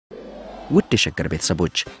ውድ የሸገር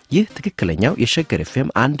ቤተሰቦች ይህ ትክክለኛው የሸገር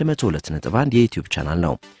ኤፍኤም 102.1 የዩቲዩብ ቻናል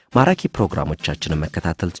ነው። ማራኪ ፕሮግራሞቻችንን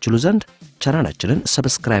መከታተል ትችሉ ዘንድ ቻናላችንን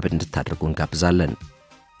ሰብስክራይብ እንድታደርጉ እንጋብዛለን።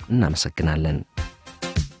 እናመሰግናለን።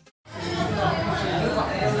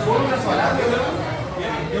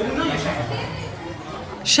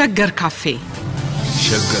 ሸገር ካፌ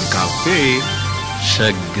ሸገር ካፌ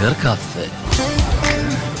ሸገር ካፌ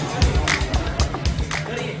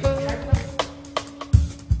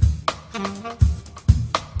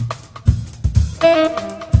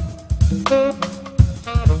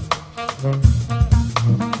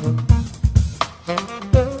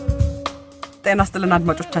ጤና ይስጥልን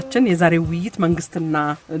አድማጮቻችን የዛሬው ውይይት መንግስትና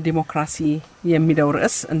ዲሞክራሲ የሚለው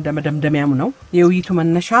ርዕስ እንደ መደምደሚያም ነው። የውይይቱ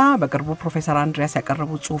መነሻ በቅርቡ ፕሮፌሰር አንድሪያስ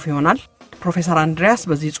ያቀረቡት ጽሑፍ ይሆናል። ፕሮፌሰር አንድሪያስ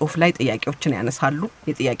በዚህ ጽሑፍ ላይ ጥያቄዎችን ያነሳሉ።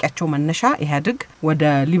 የጥያቄያቸው መነሻ ኢህአዴግ ወደ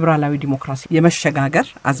ሊበራላዊ ዲሞክራሲ የመሸጋገር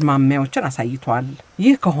አዝማሚያዎችን አሳይቷል።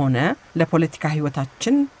 ይህ ከሆነ ለፖለቲካ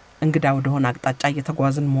ህይወታችን እንግዳ ወደሆነ አቅጣጫ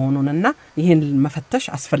እየተጓዝን መሆኑንና ይህን መፈተሽ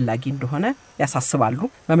አስፈላጊ እንደሆነ ያሳስባሉ።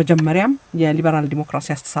 በመጀመሪያም የሊበራል ዲሞክራሲ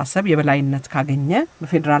አስተሳሰብ የበላይነት ካገኘ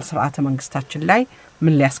በፌደራል ስርዓተ መንግስታችን ላይ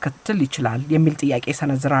ምን ሊያስከትል ይችላል የሚል ጥያቄ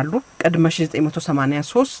ሰነዝራሉ። ቀድመ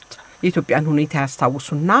 1983 የኢትዮጵያን ሁኔታ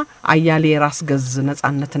ያስታውሱና አያሌ ራስ ገዝ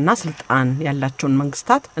ነጻነትና ስልጣን ያላቸውን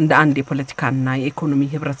መንግስታት እንደ አንድ የፖለቲካና የኢኮኖሚ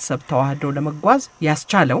ህብረተሰብ ተዋህደው ለመጓዝ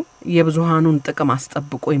ያስቻለው የብዙሃኑን ጥቅም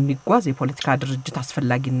አስጠብቆ የሚጓዝ የፖለቲካ ድርጅት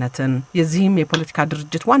አስፈላጊነትን የዚህም የፖለቲካ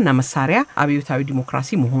ድርጅት ዋና መሳሪያ አብዮታዊ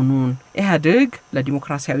ዲሞክራሲ መሆኑን ኢህአዴግ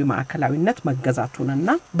ለዲሞክራሲያዊ ማዕከላዊነት መገዛቱንና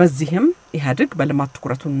በዚህም ኢህአዴግ በልማት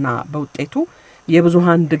ትኩረቱና በውጤቱ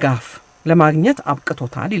የብዙሃን ድጋፍ ለማግኘት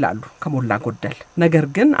አብቅቶታል ይላሉ ከሞላ ጎደል። ነገር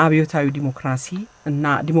ግን አብዮታዊ ዲሞክራሲ እና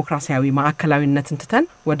ዲሞክራሲያዊ ማዕከላዊነትን ትተን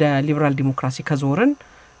ወደ ሊበራል ዲሞክራሲ ከዞርን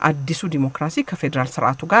አዲሱ ዲሞክራሲ ከፌደራል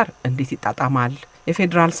ስርዓቱ ጋር እንዴት ይጣጣማል?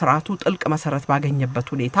 የፌደራል ስርዓቱ ጥልቅ መሰረት ባገኘበት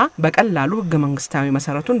ሁኔታ በቀላሉ ህገ መንግስታዊ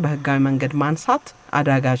መሰረቱን በህጋዊ መንገድ ማንሳት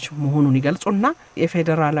አዳጋች መሆኑን ይገልጹና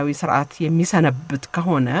የፌደራላዊ ስርዓት የሚሰነብት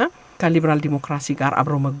ከሆነ ከሊበራል ዲሞክራሲ ጋር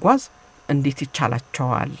አብሮ መጓዝ እንዴት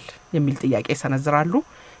ይቻላቸዋል የሚል ጥያቄ ሰነዝራሉ።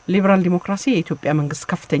 ሊበራል ዲሞክራሲ የኢትዮጵያ መንግስት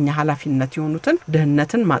ከፍተኛ ኃላፊነት የሆኑትን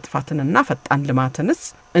ድህነትን ማጥፋትንና ፈጣን ልማትንስ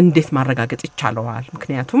እንዴት ማረጋገጥ ይቻላል?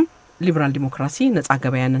 ምክንያቱም ሊበራል ዲሞክራሲ ነፃ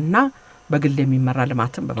ገበያንና በግል የሚመራ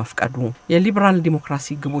ልማትን በመፍቀዱ የሊበራል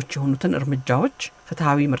ዲሞክራሲ ግቦች የሆኑትን እርምጃዎች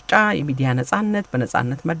ፍትሃዊ ምርጫ፣ የሚዲያ ነፃነት፣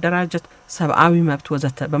 በነፃነት መደራጀት፣ ሰብአዊ መብት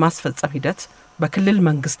ወዘተ በማስፈጸም ሂደት በክልል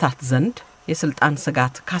መንግስታት ዘንድ የስልጣን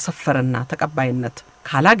ስጋት ካሰፈረና ተቀባይነት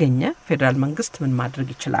ካላገኘ ፌደራል መንግስት ምን ማድረግ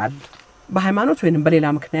ይችላል? በሃይማኖት ወይንም በሌላ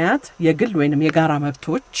ምክንያት የግል ወይንም የጋራ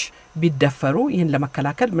መብቶች ቢደፈሩ ይህን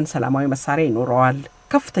ለመከላከል ምን ሰላማዊ መሳሪያ ይኖረዋል?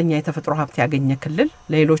 ከፍተኛ የተፈጥሮ ሀብት ያገኘ ክልል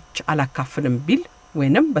ለሌሎች አላካፍልም ቢል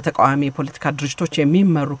ወይንም በተቃዋሚ የፖለቲካ ድርጅቶች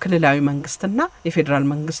የሚመሩ ክልላዊ መንግስትና የፌደራል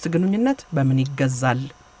መንግስት ግንኙነት በምን ይገዛል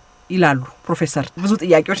ይላሉ ፕሮፌሰር። ብዙ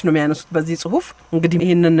ጥያቄዎች ነው የሚያነሱት በዚህ ጽሑፍ። እንግዲህ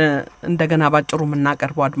ይሄንን እንደገና ባጭሩ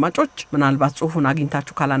ምናቀርበው አድማጮች ምናልባት ጽሑፉን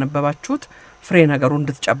አግኝታችሁ ካላነበባችሁት ፍሬ ነገሩ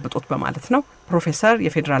እንድትጨብጡት በማለት ነው። ፕሮፌሰር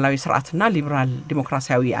የፌደራላዊ ስርዓትና ሊበራል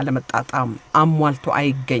ዲሞክራሲያዊ አለመጣጣም አሟልቶ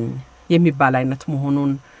አይገኝ የሚባል አይነት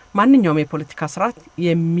መሆኑን ማንኛውም የፖለቲካ ስርዓት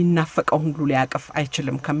የሚናፈቀው ሁሉ ሊያቀፍ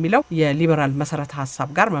አይችልም ከሚለው የሊበራል መሰረተ ሐሳብ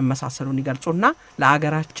ጋር መመሳሰሉን ይገልጹና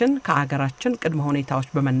ለአገራችን ከአገራችን ቅድመ ሁኔታዎች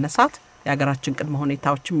በመነሳት የአገራችን ቅድመ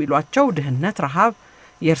ሁኔታዎች የሚሏቸው ድህነት፣ ረሃብ፣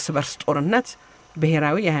 የእርስ በርስ ጦርነት፣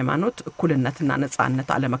 ብሔራዊ የሃይማኖት እኩልነትና ነጻነት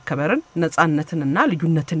አለመከበርን ነጻነትንና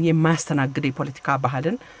ልዩነትን የማያስተናግድ የፖለቲካ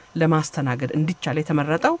ባህልን ለማስተናገድ እንዲቻል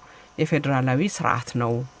የተመረጠው የፌደራላዊ ስርዓት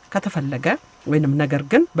ነው። ከተፈለገ ወይንም ነገር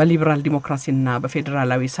ግን በሊበራል ዲሞክራሲና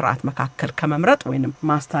በፌደራላዊ ስርዓት መካከል ከመምረጥ ወይንም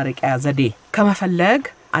ማስታረቂያ ዘዴ ከመፈለግ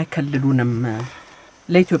አይከልሉንም።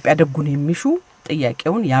 ለኢትዮጵያ ደጉን የሚሹ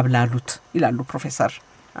ጥያቄውን ያብላሉት ይላሉ ፕሮፌሰር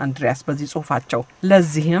አንድሪያስ በዚህ ጽሑፋቸው።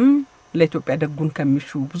 ለዚህም ለኢትዮጵያ ደጉን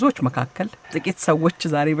ከሚሹ ብዙዎች መካከል ጥቂት ሰዎች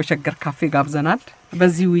ዛሬ በሸገር ካፌ ጋብዘናል።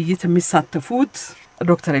 በዚህ ውይይት የሚሳተፉት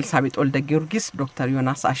ዶክተር ኤልሳቤጥ ወልደ ጊዮርጊስ፣ ዶክተር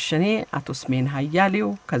ዮናስ አሸኔ፣ አቶ ስሜን ሀያሌው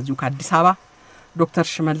ከዚሁ ከአዲስ አበባ፣ ዶክተር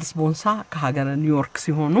ሽመልስ ቦንሳ ከሀገረ ኒውዮርክ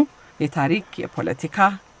ሲሆኑ የታሪክ የፖለቲካ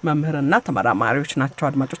መምህርና ተመራማሪዎች ናቸው።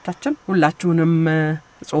 አድማጮቻችን ሁላችሁንም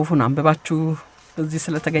ጽሑፉን አንብባችሁ እዚህ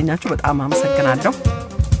ስለተገኛችሁ በጣም አመሰግናለሁ።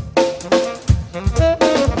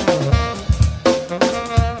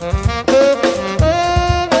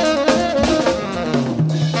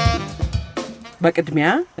 በቅድሚያ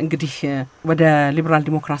እንግዲህ ወደ ሊበራል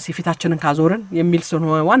ዲሞክራሲ ፊታችንን ካዞርን የሚል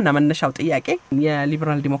ዋና መነሻው ጥያቄ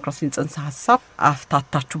የሊበራል ዲሞክራሲን ጽንሰ ሐሳብ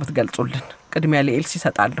አፍታታችሁ ብትገልጹልን ቅድሚያ ለኤልሲ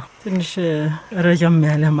ሰጣለሁ ትንሽ ረጅም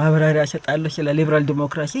ያለ ማብራሪያ ሰጣለሁ ስለ ሊበራል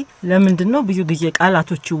ዲሞክራሲ ለምንድነው ብዙ ጊዜ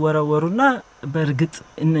ቃላቶች ይወረወሩና በርግጥ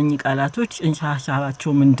እነኚህ ቃላቶች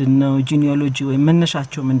እንሳሳባቸው ምንድነው ጂኒኦሎጂ ወይ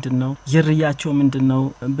መነሻቸው ምንድነው ዝርያቸው ምንድነው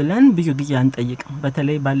ብለን ብዙ ጊዜ አንጠይቅም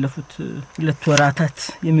በተለይ ባለፉት 2 ወራታት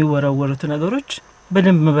የሚወረወሩት ነገሮች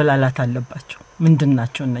በደንብ መበላላት አለባቸው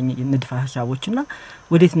ምንድናቸው እነኚህ ንድፈ ሐሳቦችና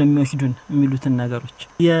ወዴት ነው የሚወስዱን የሚሉትን ነገሮች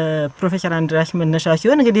የፕሮፌሰር አንድሪያስ መነሻ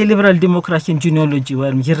ሲሆን እንግዲህ ሊበራል ዲሞክራሲ ጂኒኦሎጂ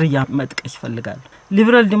ወይም ዝርያ መጥቀስ ይፈልጋል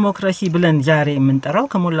ሊበራል ዲሞክራሲ ብለን ዛሬ የምንጠራው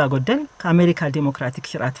ከሞላ ጎደል ከአሜሪካ ዲሞክራቲክ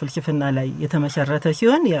ስርዓት ፍልስፍና ላይ የተመሰረተ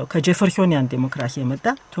ሲሆን ያው ከጄፈርሶኒያን ዲሞክራሲ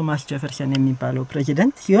የመጣ ቶማስ ጄፈርሰን የሚባለው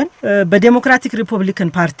ፕሬዚደንት ሲሆን በዲሞክራቲክ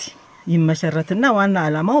ሪፐብሊካን ፓርቲ ይመሰረትና ዋና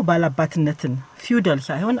ዓላማው ባላባትነትን ፊውዳል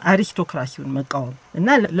ሳይሆን አሪስቶክራሲውን መቃወም እና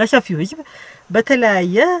ለሰፊው ህዝብ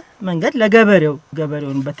በተለያየ መንገድ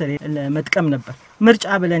ለገበሬውን በተለይ ለመጥቀም ነበር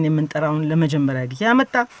ምርጫ ብለን የምንጠራውን ለመጀመሪያ ጊዜ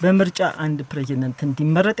ያመጣ በምርጫ አንድ ፕሬዚደንት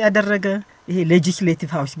እንዲመረጥ ያደረገ ይሄ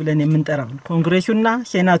ሌጂስሌቲቭ ሃውስ ብለን የምንጠራውን ኮንግሬሱና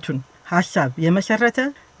ሴናቱን ሐሳብ የመሰረተ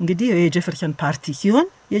እንግዲህ የጄፈርሰን ፓርቲ ሲሆን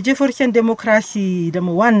የጄፈርሰን ዲሞክራሲ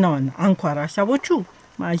ደግሞ ዋናው አንኳር ሐሳቦቹ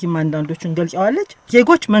ማጂም አንዳንዶቹን ገልጸዋለች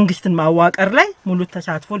ዜጎች መንግስትን ማዋቀር ላይ ሙሉ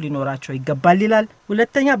ተሳትፎ ሊኖራቸው ይገባል ይላል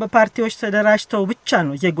ሁለተኛ በፓርቲዎች ተደራጅተው ብቻ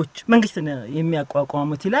ነው ዜጎች መንግስትን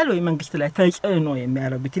የሚያቋቋሙት ይላል ወይ መንግስት ላይ ተጽዕኖ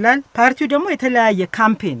የሚያደርጉት ይላል ፓርቲው ደግሞ የተለያየ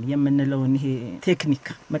ካምፔን የምንለውን ይሄ ቴክኒክ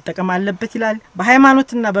መጠቀም አለበት ይላል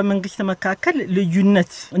በሃይማኖትና በመንግስት መካከል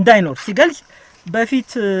ልዩነት እንዳይኖር ሲገልጽ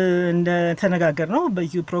በፊት እንደ ተነጋገር ነው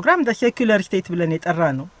በዚህ ፕሮግራም ሴኩላር ስቴት ብለን የጠራ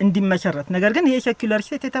ነው እንዲመሰረት ነገር ግን ይሄ ሴኩላር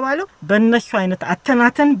ስቴት የተባለው በእነሱ አይነት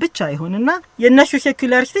አተናተን ብቻ ይሆንና የነሱ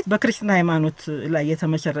ሴኩላር ስቴት በክርስትና ሃይማኖት ላይ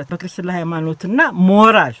የተመሰረተ በክርስትና ሃይማኖትና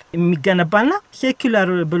ሞራል የሚገነባና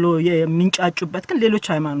ሴኩላር ብሎ የሚንጫጩበት ግን ሌሎች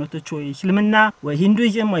ሃይማኖቶች ወይ እስልምና ወይ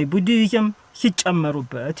ሂንዱይዝም ወይ ቡዲዝም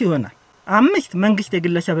ሲጨመሩበት ይሆናል 5 መንግስት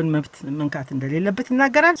የግለሰብን መብት መንካት እንደሌለበት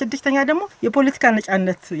ይናገራል 6ኛ ደግሞ የፖለቲካ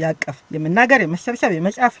ነጻነት ያቀፍ የመናገር የመሰብሰብ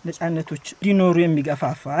የመጻፍ ነጻነቶች ሊኖሩ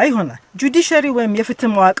የሚገፋፋ ይሆናል ጁዲሻሪ ወይም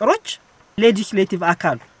የፍትህ መዋቅሮች ሌጂስሌቲቭ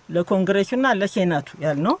አካል ለኮንግሬስና ለሴናቱ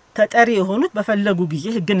ያልነው ተጠሪ የሆኑት በፈለጉ ጊዜ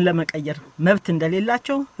ህግን ለመቀየር መብት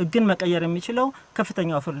እንደሌላቸው ህግን መቀየር የሚችለው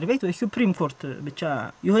ከፍተኛው ፍርድ ቤት ወይ ሱፕሪም ኮርት ብቻ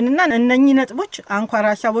ይሆንና እነኚህ ነጥቦች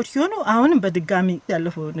አንኳር ሐሳቦች ሲሆኑ አሁንም በድጋሚ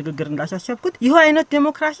ያለፈው ንግግር እንዳሳሰብኩት ይህ አይነት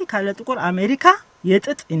ዲሞክራሲ ካለ ጥቁር አሜሪካ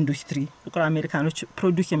የጥጥ ኢንዱስትሪ ጥቁር አሜሪካኖች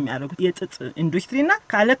ፕሮዲዩስ የሚያደርጉት የጥጥ ኢንዱስትሪና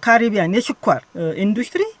ካለ ካሪቢያን የስኳር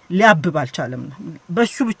ኢንዱስትሪ ሊያብብ አልቻለም ነው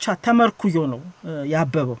በሱ ብቻ ተመርኩዞ ነው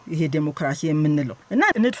ያበበው ይሄ ዲሞክራሲ የምንለው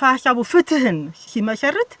እና ንድፈ ሐሳቡ ፍትህን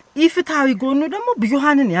ሲመሰርት ኢፍትሃዊ ጎኑ ደግሞ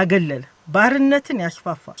ብዙሃንን ያገለለ ባርነትን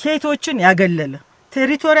ያስፋፋ ሴቶችን ያገለለ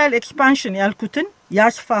ቴሪቶሪያል ኤክስፓንሽን ያልኩትን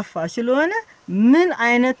ያስፋፋ ስለሆነ ምን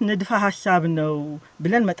አይነት ንድፈ ሐሳብ ነው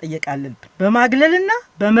ብለን መጠየቅ አለብን በማግለልና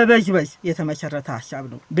በመበዝበዝ የተመሰረተ ሐሳብ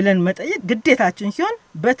ነው ብለን መጠየቅ ግዴታችን ሲሆን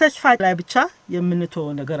በተስፋ ላይ ብቻ የምንተው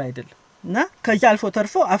ነገር አይደለም እና ከዛ አልፎ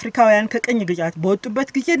ተርፎ አፍሪካውያን ከቀኝ ግዛት በወጡበት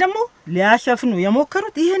ጊዜ ደግሞ ሊያሸፍኑ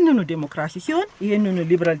የሞከሩት ይሄንኑ ዲሞክራሲ ሲሆን ይሄንኑ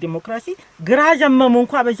ሊበራል ዲሞክራሲ ግራ ዘመሙ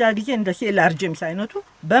እንኳን በዛ ጊዜ እንደ ሴላር ጄምስ አይነቱ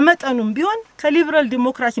በመጠኑም ቢሆን ከሊበራል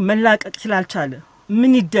ዲሞክራሲ መላቀቅ ስላልቻለ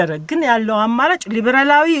ምን ይደረግ ግን ያለው አማራጭ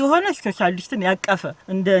ሊበራላዊ የሆነ ሶሻሊስትን ያቀፈ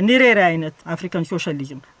እንደ ኒሬራ አይነት አፍሪካን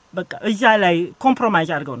ሶሻሊዝም በቃ እዛ ላይ ኮምፕሮማይዝ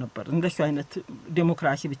አድርገው ነበር እንደሱ አይነት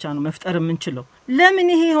ዲሞክራሲ ብቻ ነው መፍጠር የምንችለው ለምን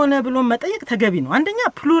ይሄ ሆነ ብሎ መጠየቅ ተገቢ ነው አንደኛ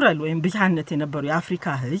ፕሉራል ወይም ብዝሃነት የነበረው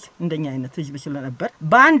የአፍሪካ ህዝብ እንደኛ አይነት ህዝብ ስለነበር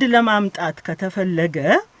በአንድ ለማምጣት ከተፈለገ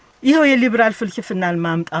ይሄው የሊበራል ፍልስፍናን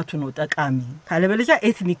ማምጣቱ ነው ጠቃሚ ካለበለዚያ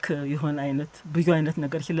ኤትኒክ የሆነ አይነት ብዙ አይነት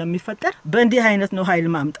ነገር ስለሚፈጠር በእንዲህ አይነት ነው ኃይል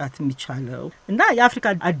ማምጣት የሚቻለው እና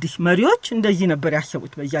የአፍሪካ አዲስ መሪዎች እንደዚህ ነበር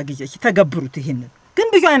ያሰቡት በዛ ጊዜ ሲተገብሩት ይሄንን ግን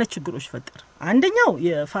ብዙ አይነት ችግሮች ፈጠረ አንደኛው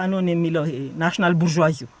የፋኖን የሚለው ይሄ ናሽናል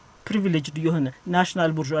ቡርዥዋዚ ፕሪቪሌጅድ የሆነ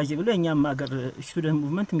ናሽናል ቡርዥዋዚ ብሎ እኛም ሀገር ስቱደንት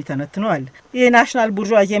ሙቭመንት የሚተነትነው አለ ይሄ ናሽናል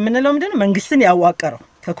ቡርዥዋዚ የምንለው ምንድነው መንግስትን ያዋቀረው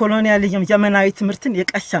ከኮሎኒያሊዝም ዘመናዊ ትምህርትን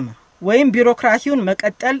የቀሰመ ወይም ቢሮክራሲውን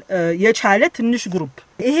መቀጠል የቻለ ትንሽ ግሩፕ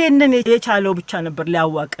ይሄንን የቻለው ብቻ ነበር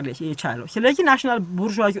ሊያዋቅር የቻለው ስለዚህ ናሽናል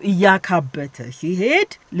ቡርዥዋዚ ያካበተ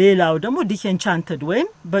ሲሄድ ሌላው ደግሞ ዲስኤንቻንትድ ወይም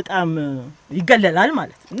በጣም ይገለላል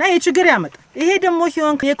ማለት እና የችግር ያመጣል ይሄ ደግሞ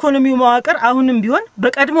ሲሆን የኢኮኖሚው መዋቅር አሁንም ቢሆን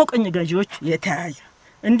በቀድሞ ቅኝ ገዢዎች የተያዘ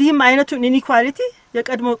እንዲህም አይነቱን ኢኒኳሊቲ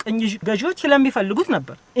የቀድሞ ቅኝ ገዢዎች ስለሚፈልጉት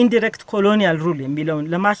ነበር ኢንዳይሬክት ኮሎኒያል ሩል የሚለውን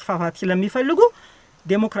ለማስፋፋት ስለሚፈልጉ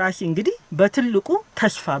ዲሞክራሲ እንግዲህ በትልቁ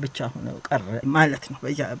ተስፋ ብቻ ሆነው ቀረ ማለት ነው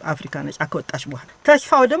በአፍሪካ ነጻ ከወጣች በኋላ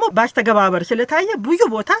ተስፋው ደግሞ ባስተገባበር ስለታየ ብዙ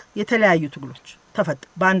ቦታ የተለያዩ ትግሎች ተፈጠሩ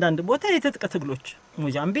በአንዳንድ ቦታ የትጥቅ ትግሎች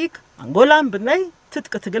ሞዛምቢክ አንጎላም ብናይ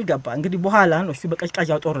ትጥቅ ትግል ገባ እንግዲህ በኋላ ነው እሱ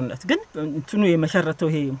በቀዝቃዛው ጦርነት ግን እንትኑ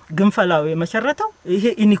የመሰረተው ይሄ ግንፈላው የመሰረተው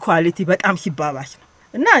ይሄ ኢኒኳሊቲ በጣም ሲባባስ ነው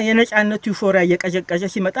እና የነጻነቱ ዩፎሪያ እየቀዘቀዘ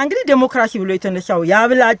ሲመጣ እንግዲህ ዴሞክራሲ ብሎ የተነሳው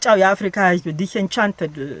ያብላጫው የአፍሪካ ህዝብ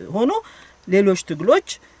ዲስኤንቻንትድ ሆኖ ሌሎች ትግሎች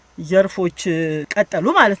ዘርፎች ቀጠሉ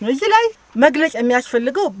ማለት ነው። እዚህ ላይ መግለጽ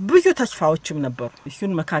የሚያስፈልገው ብዙ ተስፋዎችም ነበሩ።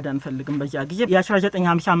 እሱን መካድ አንፈልግም። በዚያ ጊዜ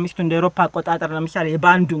የ1955 እንደ አውሮፓ አቆጣጠር ለምሳሌ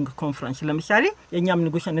የባንዱንግ ኮንፈረንስ ለምሳሌ የኛም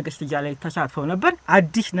ንጉሠ ነገሥት እዚያ ላይ ተሳትፈው ነበር።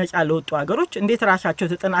 አዲስ ነጻ ለወጡ ሀገሮች እንዴት ራሳቸው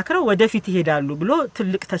ተጠናክረው ወደፊት ይሄዳሉ ብሎ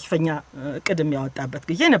ትልቅ ተስፈኛ ቅድም ያወጣበት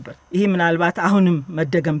ጊዜ ነበር። ይሄ ምናልባት አሁንም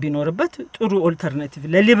መደገም ቢኖርበት ጥሩ ኦልተርናቲቭ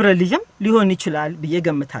ለሊበራሊዝም ሊሆን ይችላል ብዬ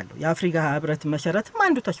ገምታለሁ። የአፍሪካ ህብረት መሰረትም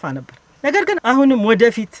አንዱ ተስፋ ነበር። ነገር ግን አሁንም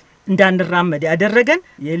ወደፊት እንዳንራመድ ያደረገን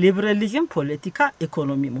የሊበራሊዝም ፖለቲካ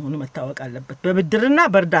ኢኮኖሚ መሆኑ መታወቅ አለበት። በብድርና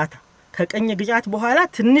በእርዳታ ከቀኝ ግዛት በኋላ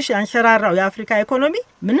ትንሽ አንሸራራው የአፍሪካ ኢኮኖሚ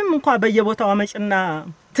ምንም እንኳን በየቦታው አመጽና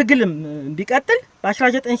ትግልም ቢቀጥል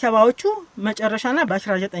በ1970ዎቹ መጨረሻና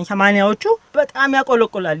በ1980ዎቹ በጣም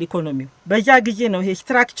ያቆለቆላል ኢኮኖሚው። በዛ ጊዜ ነው ይሄ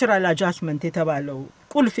ስትራክቸራል አጃስትመንት የተባለው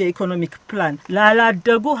ቁልፍ የኢኮኖሚክ ፕላን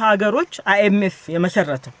ላላደጉ ሀገሮች አይኤምኤፍ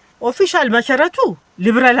የመሰረተው። ኦፊሻል መሰረቱ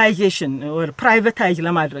ሊበራላይዜሽን or ፕራይቬታይዝ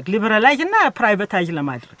ለማድረግ ሊበራላይዝ እና ፕራይቬታይዝ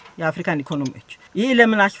ለማድረግ የአፍሪካን ኢኮኖሚዎች። ይሄ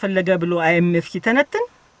ለምን አስፈለገ ብሎ አይኤምኤፍ ሲተነትን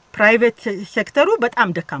ፕራይቬት ሴክተሩ በጣም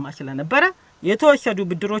ደካማ ስለነበረ የተወሰዱ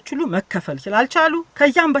ብድሮች ሁሉ መከፈል ስላልቻሉ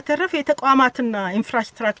ከዛም በተረፈ የተቋማትና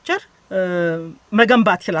ኢንፍራስትራክቸር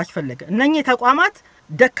መገንባት ስላስፈለገ እነኚህ ተቋማት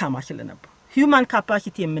ደካማ ስለነበሩ ሂዩማን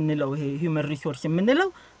ካፓሲቲ የምንለው ይሄ ሂዩማን ሪሶርስ የምንለው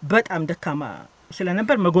በጣም ደካማ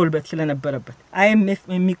ስለነበር መጎልበት ስለነበረበት አይኤምኤፍ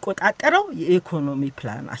የሚቆጣጠረው የኢኮኖሚ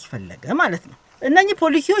ፕላን አስፈለገ ማለት ነው። እነኚህ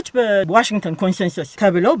ፖሊሲዎች በዋሽንግተን ኮንሰንሰስ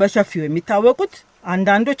ተብለው በሰፊው የሚታወቁት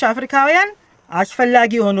አንዳንዶች አፍሪካውያን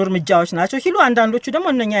አስፈላጊ የሆኑ እርምጃዎች ናቸው ሲሉ፣ አንዳንዶቹ ደግሞ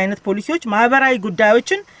እነኚህ አይነት ፖሊሲዎች ማህበራዊ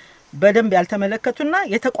ጉዳዮችን በደንብ ያልተመለከቱና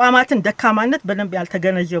የተቋማትን ደካማነት በደንብ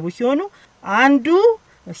ያልተገነዘቡ ሲሆኑ አንዱ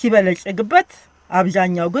ሲበለጽግበት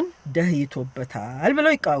አብዛኛው ግን ደህይቶበታል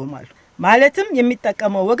ብለው ይቃወማሉ። ማለትም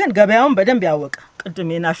የሚጠቀመው ወገን ገበያውን በደንብ ያወቀ ቅድም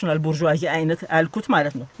የናሽናል ቡርዥዋዚ አይነት አልኩት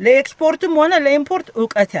ማለት ነው። ለኤክስፖርትም ሆነ ለኢምፖርት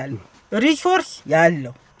ዕውቀት ያለው ሪሶርስ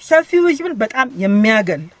ያለው ሰፊው ህዝብን በጣም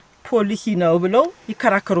የሚያገል ፖሊሲ ነው ብለው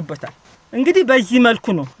ይከራከሩበታል። እንግዲህ በዚህ መልኩ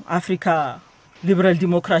ነው አፍሪካ ሊበራል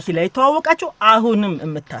ዲሞክራሲ ላይ ተዋወቃቸው አሁንም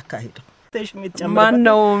የምታካሂደው። ማን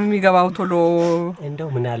ነው የሚገባው ቶሎ? እንደው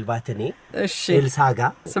ምናልባት እኔ ኤልሳጋ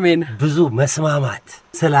ስሜን ብዙ መስማማት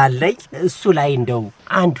ስላለኝ እሱ ላይ እንደው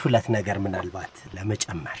አንድ ሁለት ነገር ምናልባት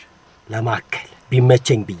ለመጨመር ለማከል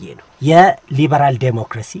ቢመቸኝ ብዬ ነው። የሊበራል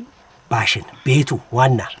ዲሞክራሲ ባሽን ቤቱ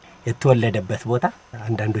ዋና የተወለደበት ቦታ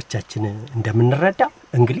አንዳንዶቻችን እንደምንረዳው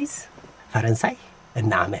እንግሊዝ፣ ፈረንሳይ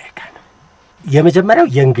እና አሜሪካ ነው። የመጀመሪያው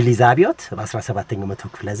የእንግሊዝ አብዮት በ17ኛው መቶ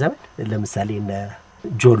ክፍለ ዘመን ለምሳሌ እነ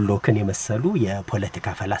ጆን ሎክን የመሰሉ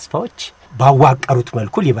የፖለቲካ ፈላስፋዎች ባዋቀሩት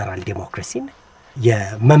መልኩ ሊበራል ዲሞክራሲን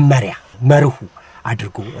የመመሪያ መርሁ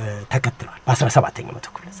አድርጎ ተከትሏል በ17ኛው መቶ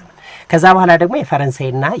ክፍለ ዘመን። ከዛ በኋላ ደግሞ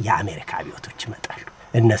የፈረንሳይና የአሜሪካ አብዮቶች ይመጣሉ።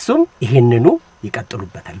 እነሱም ይሄንኑ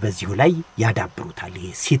ይቀጥሉበታል፣ በዚሁ ላይ ያዳብሩታል። ይሄ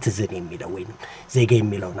ሲቲዝን የሚለው ወይንም ዜጋ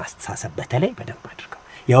የሚለውን አስተሳሰብ በተለይ በደንብ አድርገው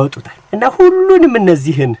ያወጡታል። እና ሁሉንም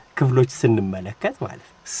እነዚህን ክፍሎች ስንመለከት ማለት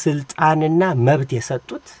ስልጣንና መብት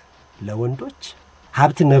የሰጡት ለወንዶች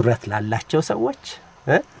ሀብት ንብረት ላላቸው ሰዎች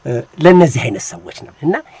ለነዚህ አይነት ሰዎች ነው።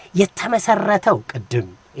 እና የተመሰረተው ቅድም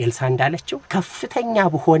ኤልሳ እንዳለችው ከፍተኛ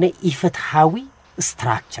በሆነ ኢፍትሃዊ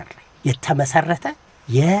ስትራክቸር ላይ የተመሰረተ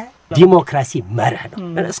የዲሞክራሲ መርህ ነው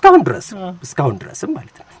እስካሁን ድረስም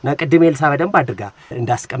ማለት ነው። እና ቅድም ኤልሳ በደንብ አድርጋ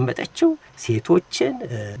እንዳስቀመጠችው ሴቶችን፣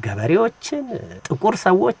 ገበሬዎችን፣ ጥቁር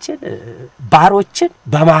ሰዎችን፣ ባሮችን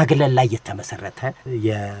በማግለል ላይ የተመሰረተ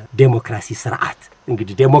የዲሞክራሲ ስርዓት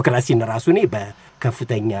እንግዲህ ዲሞክራሲን ራሱ ነው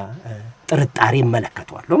በከፍተኛ ጥርጣሬ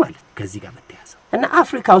መለከቷለሁ ማለት ከዚህ ጋር በተያያዘ እና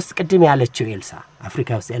አፍሪካ ውስጥ ቅድም ያለችው ኤልሳ አፍሪካ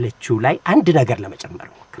ውስጥ ያለችው ላይ አንድ ነገር ለመጨመር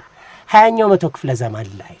ሞክራ 20ኛው መቶ ክፍለ ዘመን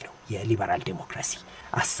ላይ ነው የሊበራል ዲሞክራሲ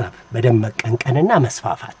አሳብ በደም መቀንቀንና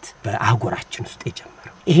መስፋፋት በአህጉራችን ውስጥ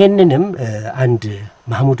የጀመረው። ይሄንንም አንድ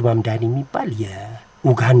ማህሙድ ማምዳኒ የሚባል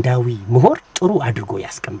የኡጋንዳዊ ምሁር ጥሩ አድርጎ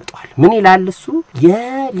ያስቀምጠዋል። ምን ይላል እሱ?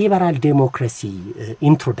 የሊበራል ዲሞክራሲ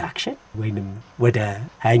ኢንትሮዳክሽን ወይንም ወደ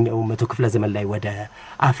 20ኛው መቶ ክፍለ ዘመን ላይ ወደ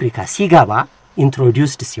አፍሪካ ሲገባ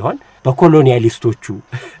ኢንትሮዲዩስድ ሲሆን በኮሎኒያሊስቶቹ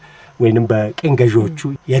ወይንም በቀኝ ገዢዎቹ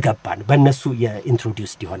የገባ ነው። በእነሱ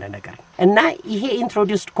የኢንትሮዲዩስድ የሆነ ነገር እና ይሄ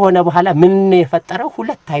ኢንትሮዲዩስድ ከሆነ በኋላ ምን የፈጠረው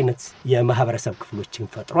ሁለት አይነት የማህበረሰብ ክፍሎችን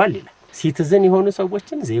ፈጥሯል ይላል። ሲቲዝን የሆኑ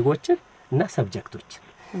ሰዎችን፣ ዜጎችን እና ሰብጀክቶችን።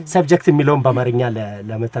 ሰብጀክት የሚለውን በአማርኛ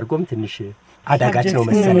ለመተርጎም ትንሽ አዳጋች ነው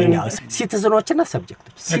መሰለኝ። ሲቲዝኖችና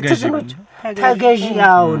ሰብጀክቶች። ሲቲዝኖች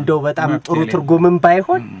ተገዢያው እንደው በጣም ጥሩ ትርጉምም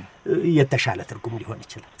ባይሆን የተሻለ ትርጉም ሊሆን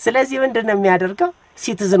ይችላል። ስለዚህ ምንድነው የሚያደርገው?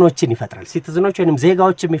 ሲቲዝኖችን ይፈጥራል። ሲቲዝኖች ወይንም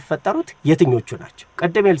ዜጋዎች የሚፈጠሩት የትኞቹ ናቸው?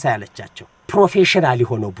 ቀደም ኤልሳ ያለቻቸው ፕሮፌሽናል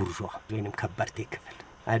የሆነው ቡርዥዋ ወይንም ከበርቴ ክፍል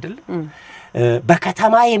አይደል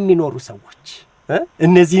በከተማ የሚኖሩ ሰዎች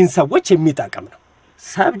እነዚህን ሰዎች የሚጠቅም ነው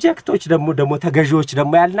ሰብጀክቶች ደግሞ ተገዢዎች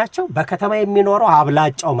ደግሞ ያልናቸው በከተማ የሚኖረው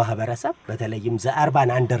አብላጫው ማህበረሰብ በተለይም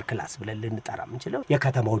ዘአርባን አንደር ክላስ ብለን ልንጠራ የምንችለው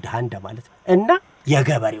የከተማው ድሃ እንደማለት ነው እና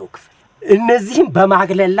የገበሬው ክፍል እነዚህም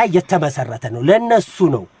በማግለል ላይ የተመሰረተ ነው ለነሱ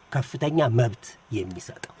ነው ከፍተኛ መብት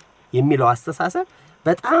የሚሰጠው የሚለው አስተሳሰብ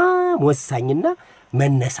በጣም ወሳኝና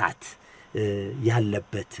መነሳት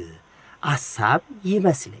ያለበት ሐሳብ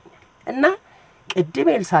ይመስለኛል እና ቅድም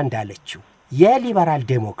ኤልሳ እንዳለችው የሊበራል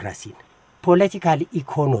ዴሞክራሲን ፖለቲካል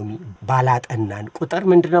ኢኮኖሚ ባላጠናን ቁጥር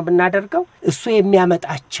ምንድነው ብናደርገው እሱ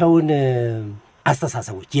የሚያመጣቸውን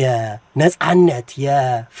አስተሳሰቦች የነጻነት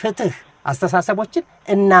የፍትህ አስተሳሰቦችን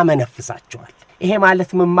እናመነፍሳቸዋል ይሄ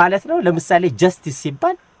ማለት ምን ማለት ነው ለምሳሌ ጀስቲስ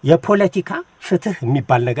ሲባል የፖለቲካ ፍትህ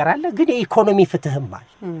የሚባል ነገር አለ ግን የኢኮኖሚ ፍትህም አለ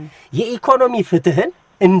የኢኮኖሚ ፍትህን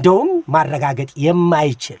እንደውም ማረጋገጥ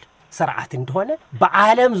የማይችል ስርዓት እንደሆነ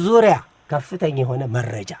በዓለም ዙሪያ ከፍተኛ የሆነ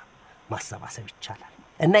መረጃ ማሰባሰብ ይቻላል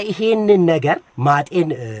እና ይሄንን ነገር ማጤን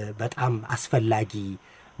በጣም አስፈላጊ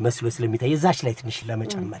መስሎ ስለሚታይ እዛች ላይ ትንሽ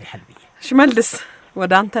ለመጨመር ያህል ብዬ ሽመልስ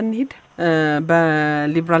ወደ አንተ እንሂድ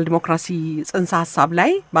በሊበራል ዲሞክራሲ ጽንሰ ሐሳብ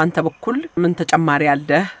ላይ በአንተ በኩል ምን ተጨማሪ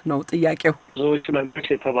ያለ ነው ጥያቄው ብዙዎቹ ነገሮች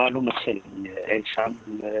የተባሉ መሰለኝ ኤልሳም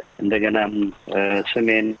እንደገናም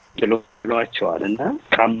ስሜን ብሏቸዋልና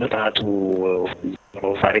ካመጣጡ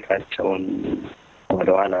ታሪካቸውን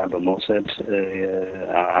ወደኋላ በመውሰድ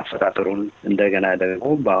አፈጣጠሩን እንደገና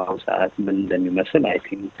ደግሞ በአሁኑ ሰዓት ምን እንደሚመስል አይ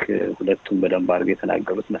ቲንክ ሁለቱም በደንብ አድርገው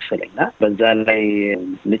የተናገሩት መሰለኝና በዛ ላይ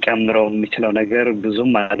ልጨምረው የሚችለው ነገር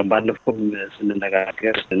ብዙም ባለፈው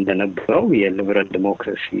ስንነጋገር እንደነበረው የሊበራል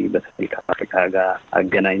ዲሞክራሲ በተለይ ከአፍሪካ ጋር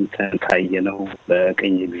አገናኝተን ካየነው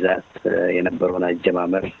በቅኝ ግዛት የነበረውን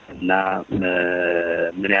አጀማመር እና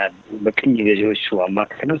ምን ያህል በቅኝ ገዢዎቹ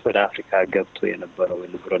አማካኝነት ወደ አፍሪካ ገብቶ የነበረው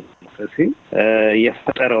የሊበራል ዲሞክራሲ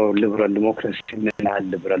የፈጠረው ሊበራል ዲሞክራሲ ምን ያህል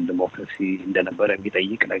ሊበራል ዲሞክራሲ እንደነበረ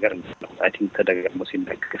የሚጠይቅ ነገር ነው አይ ቲንክ ተደጋግሞ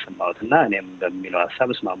ሲነገር ሰማሁትና እኔም በሚለው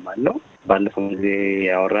ሐሳብ እስማማለሁ ባለፈው ጊዜ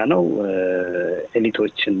ያወራነው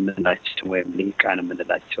ኤሊቶችን ምንላቸው ወይም ሊቃን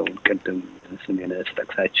ምንላቸው ቅድም ስሜን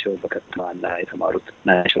ተጠቅሳቸው በከተማና የተማሩት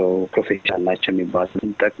ናቸው ፕሮፌሽናል ናቸው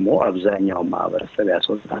የሚባሉትን ጠቅሞ አብዛኛው ማህበረሰብ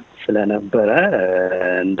ያስወጣ ስለነበረ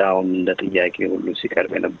እንዳውም እንደ ጥያቄ ሁሉ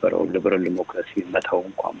ሲቀርብ የነበረው ሊበራል ዲሞክራሲ መተው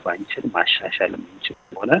እንኳን ባንችል ማሻሻል እንችል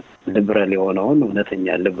ሆነ ሊበራል የሆነውን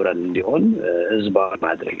እውነተኛ ሊበራል እንዲሆን ህዝባዊ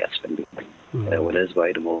ማድረግ ያስፈልጋል ወደ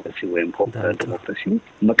ህዝባዊ ዲሞክራሲ ወይም ፖፑላር ዲሞክራሲ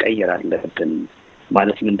መቀየር አለብን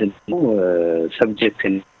ማለት ምንድነው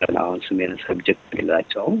ሰብጀክትን አሁን ስሜን ሰብጀክት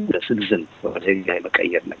ይላቸው ለሲቲዝን ወደ ህጋዊ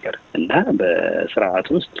መቀየር ነገር እና በስርዓት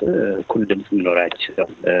ውስጥ እኩል ድምጽ የሚኖራቸው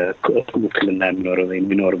እኩል ውክልና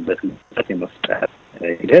የሚኖርበት ምክንያት የመፍጠር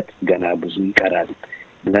ሂደት ገና ብዙ ይቀራል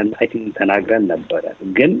ብለን አይ ቲንክ ተናግረን ነበር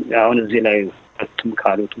ግን አሁን እዚህ ላይ ሁለቱም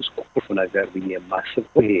ካሉት ውስጥ ቁልፍ ነገር ብዬ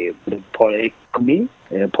የማስበው ይሄ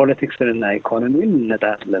ፖለቲክስና ኢኮኖሚን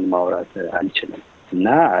ነጣጥለን ማውራት አንችልም እና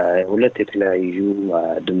ሁለት የተለያዩ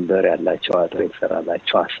ድንበር ያላቸው አጥር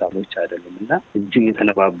የተሰራላቸው ሐሳቦች አይደሉምና እጅግ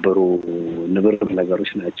የተነባበሩ ንብርብር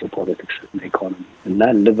ነገሮች ናቸው ፖለቲክስ እና ኢኮኖሚ እና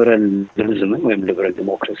ሊበራሊዝም ወይም ሊበራል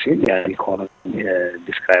ዲሞክራሲ የኢኮኖሚ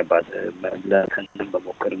ዲስክራይብ ለተንም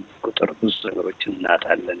በመቆር ቁጥር ብዙ ነገሮችን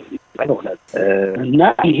እናጣለን ማለት እና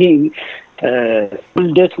ይሄ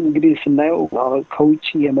ሁለቱ እንግዲህ ስናየው ከውጪ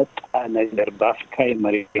የመጣ ነገር በአፍሪካ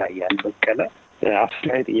መሬት ላይ ያልበቀለ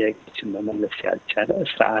አፍሪካዊ ጥያቄዎችን መመለስ ያልቻለ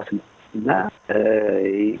ስርዓት ነው እና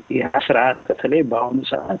ይህ ስርዓት በተለይ በአሁኑ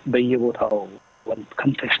ሰዓት በየቦታው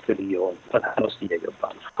ኮንቴክስቹዋል የሆነ ፈተና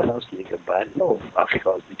ውስጥ እየገባ ያለው አፍሪካ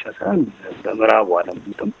ውስጥ ብቻ ሳይሆን በምዕራቡ ዓለም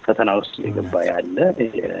ፈተና ውስጥ እየገባ ያለ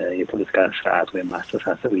የፖለቲካ ስርዓት ወይም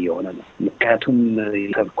አስተሳሰብ እየሆነ ነው ምክንያቱም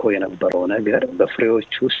ይሰብኮ የነበረው ነገር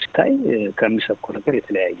በፍሬዎች ውስጥ ታይ ከሚሰብከው ነገር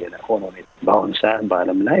የተለያየ ነው ሆኖ ነው በአሁኑ ሰዓት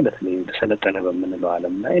በዓለም ላይ በተለይ በሰለጠነ በምንለው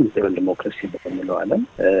ዓለም ላይ ሊበራል ዲሞክራሲ በምንለው ዓለም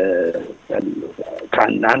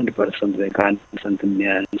ከአንድ ፐርሰንት ወይ ከአንድ ፐርሰንት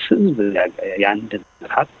የሚያንስ ህዝብ የአንድ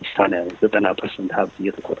ሀብት 90% ሀብት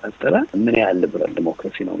እየተቆጣጠረ ምን ያህል ሊበራል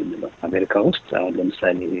ዲሞክራሲ ነው የምንለው አሜሪካ ውስጥ አሁን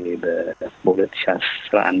ለምሳሌ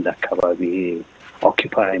በ2011 አካባቢ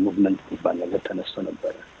ኦኪፓይ ሙቭመንት የሚባል ነገር ተነስቶ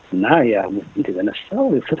ነበር እና ያ ሙቭመንት የተነሳው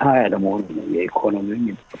ፍትሃዊ ያለመሆኑ ነው የኢኮኖሚውን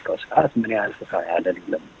የፖለቲካው ስርዓት ምን ያህል ፍትሃዊ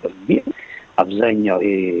አይደለም በሚል አብዛኛው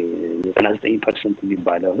 99%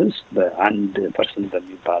 የሚባለው ህዝብ በ1%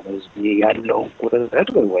 በሚባለው ህዝብ ያለው ቁጥጥር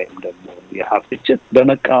ወይም ደግሞ የሀብት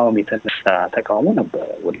በመቃወም የተነሳ ተቃውሞ ነበር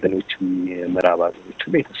ወደ ሌሎችም የምዕራብ ሀገሮች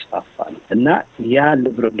የተስፋፋ ነው እና ያ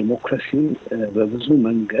ሊበራል ዲሞክራሲ በብዙ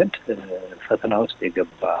መንገድ ፈተና ውስጥ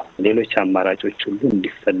የገባ ሌሎች አማራጮች ሁሉ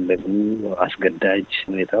እንዲፈለጉ አስገዳጅ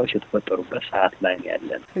ሁኔታዎች የተፈጠሩበት ሰዓት ላይ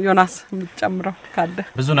ያለን። ዮናስ የምትጨምረው ካለ?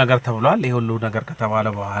 ብዙ ነገር ተብሏል። ይሄ ሁሉ ነገር ከተባለ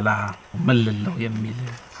በኋላ ምን ልለው የሚል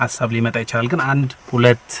ሐሳብ ሊመጣ ይችላል። ግን አንድ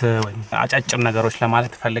ሁለት ወይ አጫጭር ነገሮች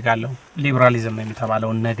ለማለት ፈልጋለሁ። ሊበራሊዝም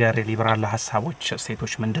የሚባለው ነገር የሊበራል ሐሳቦች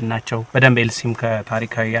ሴቶች ምንድናቸው? በደንብ ኤልሲም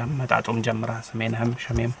ከታሪካዊ አመጣጡም ጀምራ ሰሜንህም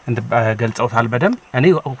ሸሜም ገልጸውታል በደንብ። እኔ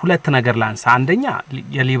ሁለት ነገር ላንሳ። አንደኛ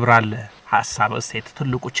የሊበራል ሐሳብ ሴት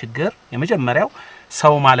ትልቁ ችግር የመጀመሪያው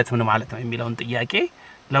ሰው ማለት ምን ማለት ነው የሚለውን ጥያቄ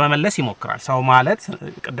ለመመለስ ይሞክራል። ሰው ማለት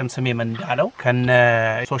ቀደም ስሜም እንዳለው ከነ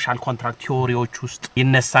ሶሻል ኮንትራክት ቲዮሪዎች ውስጥ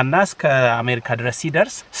ይነሳና እስከ አሜሪካ ድረስ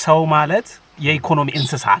ሲደርስ ሰው ማለት የኢኮኖሚ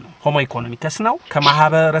እንስሳ ነው። ሆሞ ኢኮኖሚከስ ነው።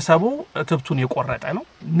 ከማህበረሰቡ እትብቱን የቆረጠ ነው።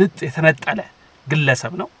 የተነጠለ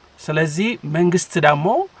ግለሰብ ነው። ስለዚህ መንግስት ደግሞ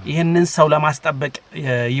ይሄንን ሰው ለማስጠበቅ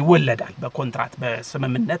ይወለዳል። በኮንትራክት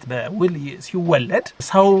በስምምነት በውል ሲወለድ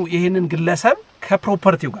ሰው ይሄንን ግለሰብ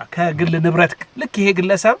ከፕሮፐርቲው ጋር ከግል ንብረት ልክ ይሄ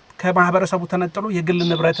ግለሰብ ከማህበረሰቡ ተነጥሎ የግል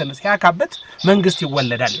ንብረትን ሲያካብት መንግስት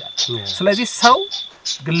ይወለዳል ይላል። ስለዚህ ሰው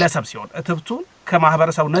ግለሰብ ሲሆን እትብቱን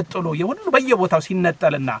ከማህበረሰቡ ነጥሎ የሁሉ በየቦታው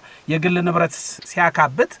ሲነጠልና የግል ንብረት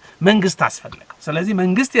ሲያካብት መንግስት አስፈለገ። ስለዚህ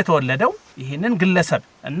መንግስት የተወለደው ይሄንን ግለሰብ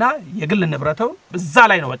እና የግል ንብረቱ እዛ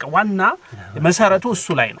ላይ ነው። በቃ ዋና መሰረቱ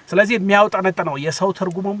እሱ ላይ ነው። ስለዚህ የሚያውጣነጥነው የሰው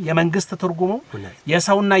ትርጉሙም የመንግስት ትርጉሙም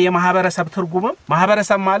የሰውና የማህበረሰብ ትርጉሙም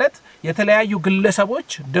ማህበረሰብ ማለት የተለያዩ ግለሰቦች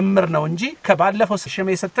ድምር ነው እንጂ ከባለፈው ሽሜ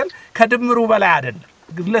ስትል ከድምሩ በላይ አይደለም።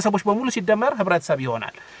 ግለሰቦች በሙሉ ሲደመር ህብረተሰብ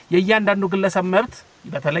ይሆናል። የእያንዳንዱ ግለሰብ መብት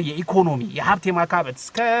በተለይ የኢኮኖሚ የሀብት የማካበት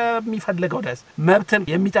እስከሚፈልገው ድረስ መብትን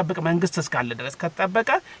የሚጠብቅ መንግስት እስካለ ድረስ ከተጠበቀ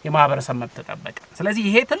የማህበረሰብ መብት ተጠበቀ። ስለዚህ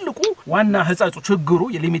ይሄ ትልቁ ዋና ህጸጹ ችግሩ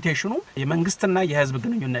የሊሚቴሽኑ የመንግስትና የህዝብ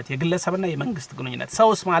ግንኙነት የግለሰብና የመንግስት ግንኙነት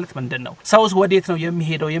ሰውስ ማለት ምንድነው? ሰውስ ወዴት ነው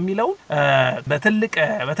የሚሄደው የሚለው በትልቅ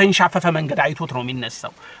በተንሻፈፈ መንገድ አይቶት ነው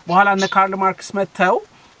የሚነሳው። በኋላ እነ ካርል ማርክስ መተው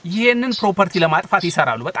ይሄንን ፕሮፐርቲ ለማጥፋት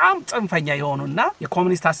ይሰራሉ። በጣም ጽንፈኛ የሆኑና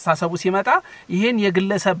የኮሙኒስት አስተሳሰቡ ሲመጣ ይሄን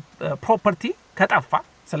የግለሰብ ፕሮፐርቲ ከጠፋ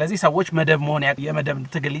ስለዚህ ሰዎች መደብ መሆን የመደብ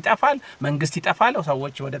ትግል ይጠፋል፣ መንግስት ይጠፋል፣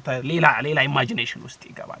 ሰዎች ወደ ሌላ ኢማጂኔሽን ውስጥ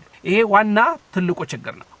ይገባሉ። ይሄ ዋና ትልቁ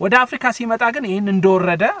ችግር ነው። ወደ አፍሪካ ሲመጣ ግን ይሄን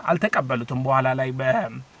እንደወረደ አልተቀበሉትም። በኋላ ላይ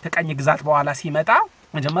በተቀኝ ግዛት በኋላ ሲመጣ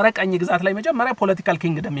መጀመሪያ ቀኝ ግዛት ላይ መጀመሪያ ፖለቲካል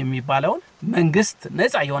ኪንግደም የሚባለው መንግስት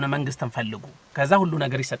ነፃ የሆነ መንግስትን ፈልጉ ከዛ ሁሉ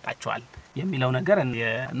ነገር ይሰጣቸዋል የሚለው ነገር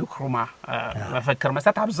የኑክሩማ መፈክር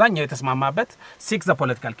መሰረት አብዛኛው የተስማማበት seek the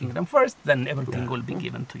political kingdom first then everything will be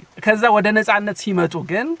given to you። ከዛ ወደ ነፃነት ሲመጡ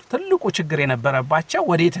ግን ትልቁ ችግር የነበረባቸው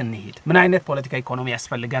ወዴት እንሄድ ምን አይነት ፖለቲካ ኢኮኖሚ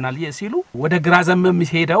ያስፈልገናል ሲሉ ወደ ግራ ዘመም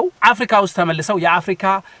ሄደው አፍሪካ ውስጥ ተመልሰው የአፍሪካ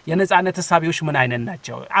የነፃነት ሐሳቢዎች ምን አይነት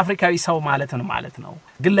ናቸው? አፍሪካዊ ሰው ማለት ነው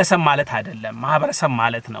ግለሰብ ማለት አይደለም ማህበረሰብ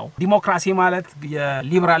ማለት ነው። ዲሞክራሲ ማለት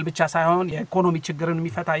የሊበራል ብቻ ሳይሆን የኢኮኖሚ ችግርን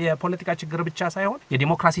የሚፈታ የፖለቲካ ችግር ብቻ ሳይሆን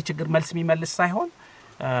የዲሞክራሲ ችግር መልስ የሚመልስ ሳይሆን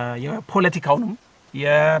የፖለቲካውንም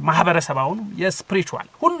የማህበረሰባውን የስፒሪቹዋል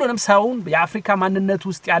ሁሉንም ሰውን የአፍሪካ ማንነት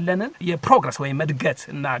ውስጥ ያለንን የፕሮግረስ ወይ መድገት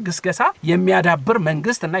እና ግስገሳ የሚያዳብር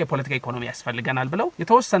መንግስት እና የፖለቲካ ኢኮኖሚ ያስፈልገናል ብለው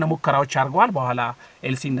የተወሰነ ሙከራዎች አድርገዋል። በኋላ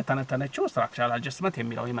ኤልሲ እንደተነተነችው ስትራክቸራል አጀስትመንት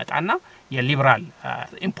የሚለው ይመጣና የሊበራል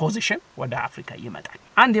ኢምፖዚሽን ወደ አፍሪካ ይመጣል።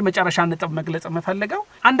 አንድ የመጨረሻ ነጥብ መግለጽ የምፈልገው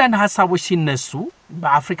አንዳንድ ሐሳቦች ሲነሱ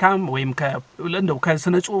በአፍሪካም ወይም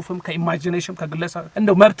ከስነ ጽሁፍም ከኢማጂኔሽን ከግለሰብ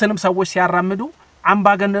እንደው መብትንም ሰዎች ሲያራምዱ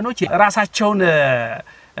አምባገነኖች ራሳቸውን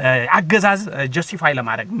አገዛዝ ጀስቲፋይ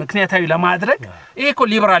ለማድረግ ምክንያታዊ ለማድረግ ይሄ እኮ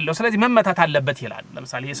ሊበራል ነው ስለዚህ መመታት አለበት ይላል።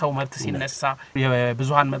 ለምሳሌ የሰው መብት ሲነሳ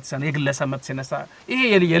የብዙሃን መብት ሲነሳ የግለሰብ መብት ሲነሳ ይሄ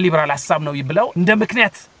የሊበራል ሐሳብ ነው ይብለው እንደ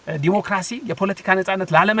ምክንያት ዲሞክራሲ የፖለቲካ ነፃነት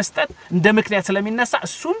ላለመስጠት እንደ ምክንያት ስለሚነሳ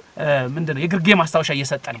እሱን ምንድነው የግርጌ ማስታወሻ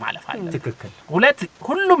እየሰጠን ማለፍ አለ። ትክክል። ሁለት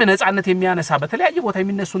ሁሉም ነፃነት የሚያነሳ በተለያየ ቦታ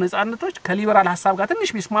የሚነሱ ነፃነቶች ከሊበራል ሐሳብ ጋር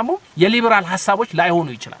ትንሽ ቢስማሙ የሊበራል ሐሳቦች ላይሆኑ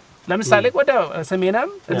ይችላል። ለምሳሌ ወደ ሰሜናም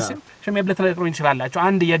ሸሜብ ልትነግሩኝ ይችላልላችሁ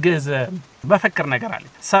አንድ የግዕዝ መፈክር ነገር አለ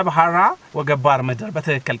ሰብሃራ ወገባር ምድር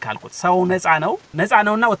በትክክል ካልኩት ሰው ነፃ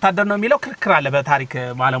ነውና ወታደር ነው የሚለው ክርክር አለ በታሪክ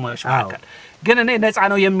ባለሙያዎች መካከል። ግን እኔ ነፃ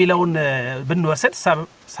ነው የሚለውን ብንወስድ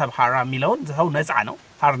ሰብሃራ የሚለውን ሰው ነፃ ነው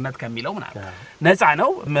አርነት ከሚለው ማለት ነፃ ነው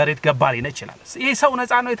መሬት ገባሪ ነች ይላል። ይሄ ሰው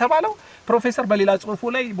ነፃ ነው የተባለው ፕሮፌሰር በሌላ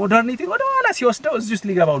ጽሁፉ ላይ ሞደርኒቲ ወደ ኋላ ሲወስደው እዚህ ውስጥ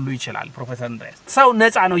ሊገባው ይችላል። ፕሮፌሰር እንድሪያስ ሰው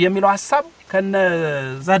ነፃ ነው የሚለው ሐሳብ ከነ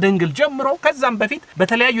ዛደንግል ጀምሮ ከዛም በፊት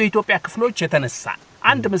በተለያዩ የኢትዮጵያ ክፍሎች የተነሳ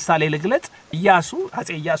አንድ ምሳሌ ልግለጽ። አጼ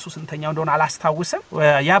ኢያሱ ስንተኛው እንደሆነ አላስታውስም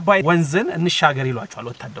ያባይ ወንዝን እንሻገር ይሏቸዋል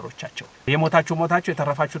ወታደሮቻቸው። የሞታችሁ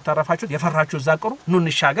የተረፋችሁ የፈራችሁ ዛቅሩ ኑ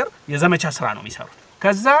እንሻገር የዘመቻ ስራ ነው የሚሰሩት።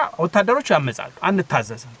 ከዛ ወታደሮች ያመጻሉ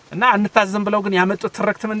አንታዘዝም ብለው ግን ያመጡት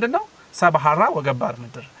ትርክት ምንድነው ሰብሃራ ወገባር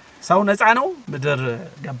ምድር ሰው ነፃ ነው ምድር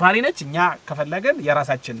ገባሪ ነች እኛ ከፈለገን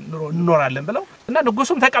የራሳችን ኑሮ እንኖራለን ብለው እና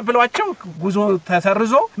ንጉሱም ተቀብሏቸው ጉዞ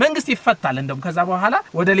ተሰርዞ መንግስት ይፈታል እንደም ከዛ በኋላ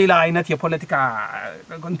ወደ ሌላ አይነት የፖለቲካ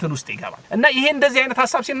እንትን ውስጥ ይገባል እና ይሄ እንደዚህ አይነት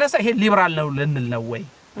ሐሳብ ሲነሳ ይሄ ሊበራል ነው ልንል ነው ወይ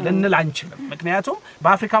ልንል አንችልም ምክንያቱም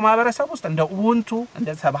በአፍሪካ ማህበረሰብ ውስጥ እንደ ኡቡንቱ እንደ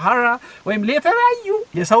ሰብሃራ ወይም ለተለያዩ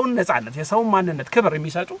የሰውን ነፃነት የሰውን ማንነት ክብር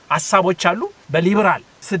የሚሰጡ ሐሳቦች አሉ በሊበራል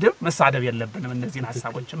ስድብ መሳደብ የለብንም እነዚህን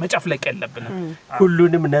ሐሳቦች መጨፍለቅ የለብንም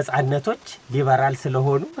ሁሉንም ነፃነቶች ሊበራል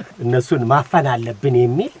ስለሆኑ እነሱን ማፈን አለብን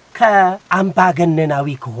የሚል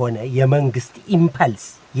ከአምባገነናዊ ከሆነ የመንግስት ኢምፐልስ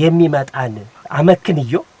የሚመጣን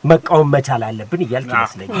አመክንዮ መቃወም መቻል አለብን ይያልክ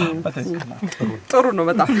ይመስለኛል ጥሩ ነው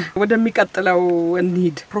በጣም ወደሚቀጥለው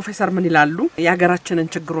እንሂድ ፕሮፌሰር ምን ይላሉ የሀገራችንን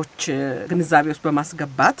ችግሮች ግንዛቤ ውስጥ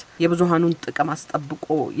በማስገባት የብዙሃኑን ጥቅም አስጠብቆ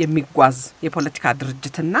የሚጓዝ የፖለቲካ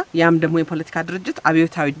ድርጅትና ያም ደግሞ የፖለቲካ ድርጅት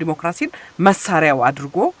አብዮታዊ ዲሞክራሲን መሳሪያው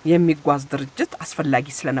አድርጎ የሚጓዝ ድርጅት አስፈላጊ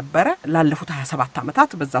ስለነበረ ላለፉት 27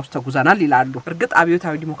 ዓመታት በዛው ተጉዘናል ይላሉ እርግጥ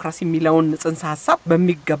አብዮታዊ ዲሞክራሲ የሚለውን ጽንሰ ሐሳብ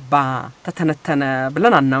በሚገባ ተተነተነ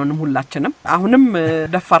ብለን አናምንም ሁላችንም አሁንም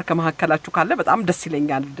ደፋር ከመሐከላችሁ ካለ በጣም ደስ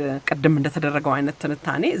ይለኛል ቀደም እንደተደረገው አይነት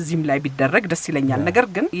ትንታኔ እዚህም ላይ ቢደረግ ደስ ይለኛል ነገር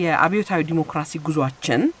ግን የአብዮታዊ ዲሞክራሲ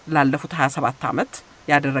ጉዟችን ላለፉት 27 ዓመት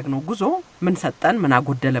ያደረግነው ጉዞ ምን ሰጠን ምን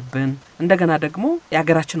አጎደለብን እንደገና ደግሞ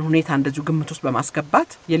የሀገራችን ሁኔታ እንደዚሁ ግምት ውስጥ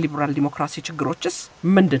በማስገባት የሊበራል ዲሞክራሲ ችግሮችስ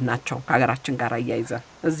ምንድናቸው ከሀገራችን ጋር አያይዘ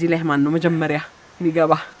እዚህ ላይ ማን ነው መጀመሪያ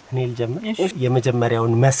ሚገባ እኔ ልጀምር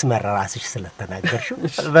የመጀመሪያውን መስመር ራስሽ ስለተናገርሽው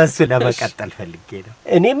በሱ ለመቀጠል ፈልጌ ነው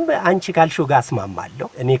እኔም አንቺ ካልሽው ጋር አስማማለሁ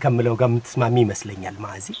እኔ ከምለው ጋር ምትስማሚ ይመስለኛል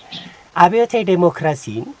ማዚ አብዮታዊ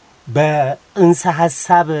ዲሞክራሲን በእንሰ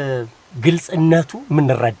ሐሳብ ግልጽነቱ ምን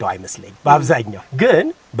ረዳው አይመስለኝ በአብዛኛው ግን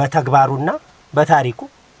በተግባሩና በታሪኩ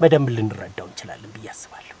በደንብ ልንረዳው እንችላለን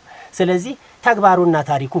ብያስባለሁ ስለዚህ ተግባሩና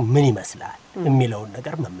ታሪኩ ምን ይመስላል የሚለውን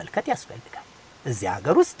ነገር መመልከት ያስፈልጋል እዚህ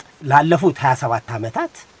ሀገር ውስጥ ላለፉት 27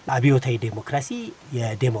 ዓመታት አብዮታዊ ዲሞክራሲ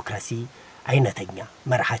የዲሞክራሲ አይነተኛ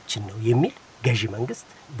መርሃችን ነው የሚል ገዢ መንግስት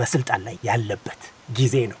በስልጣን ላይ ያለበት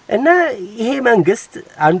ጊዜ ነው እና ይሄ መንግስት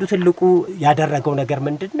አንዱ ትልቁ ያደረገው ነገር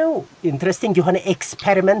ምንድነው ኢንትረስቲንግ የሆነ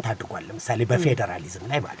ኤክስፔሪመንት አድርጓል ለምሳሌ በፌደራሊዝም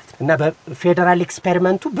ላይ ማለት ነው እና በፌደራል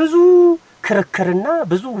ኤክስፔሪመንቱ ብዙ ክርክርና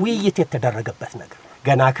ብዙ ውይይት የተደረገበት ነገር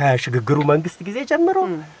ገና ከሽግግሩ መንግስት ጊዜ ጀምሮ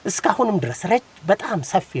እስካሁንም ድረስ በጣም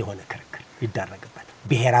ሰፊ የሆነ ክርክር ይደረግበት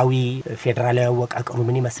ብሔራዊ ፌደራላዊ አወቃቀሩ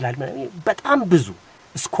ምን ይመስላል በጣም ብዙ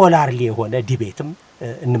ስኮላርሊ የሆነ ዲቤትም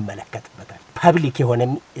እንመለከትበታል ፐብሊክ የሆነ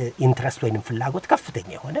ኢንትረስት ወይንም ፍላጎት ከፍተኛ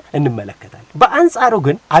የሆነ እንመለከታለን በአንጻሩ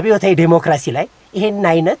ግን አብዮታዊ ዲሞክራሲ ላይ ይሄን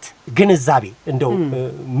አይነት ግንዛቤ እንደው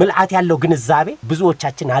ምልአት ያለው ግንዛቤ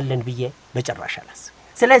ብዙዎቻችን አለን ብዬ በጭራሽ አላስብም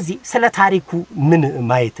ስለዚህ ስለ ታሪኩ ምን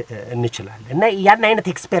ማየት እንችላለን እና ያን አይነት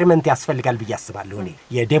ኤክስፔሪመንት ያስፈልጋል ብዬ አስባለሁ እኔ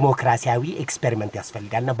የዲሞክራሲያዊ ኤክስፔሪመንት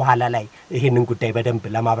ያስፈልጋልና በኋላ ላይ ይሄንን ጉዳይ በደንብ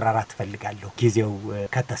ለማብራራት ፈልጋለሁ ጊዜው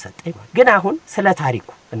ከተሰጠኝ ግን አሁን ስለ ታሪኩ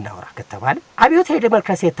እናወራ ከተባለ አብዮታዊ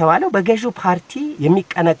ዲሞክራሲ የተባለው በገዢው ፓርቲ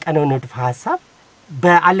የሚቀነቀነው ንድፈ ሐሳብ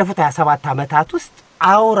በአለፉት 27 ዓመታት ውስጥ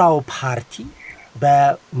አውራው ፓርቲ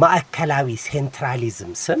በማዕከላዊ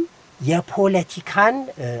ሴንትራሊዝም ስም የፖለቲካን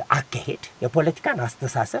አካሄድ የፖለቲካን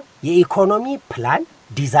አስተሳሰብ የኢኮኖሚ ፕላን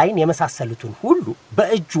ዲዛይን የመሳሰሉትን ሁሉ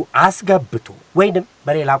በእጁ አስገብቶ ወይንም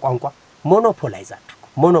በሌላ ቋንቋ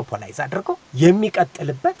ሞኖፖላይዝ አድርጎ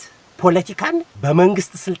የሚቀጥልበት ፖለቲካን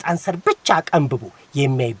በመንግስት ስልጣን ስር ብቻ ቀንብቦ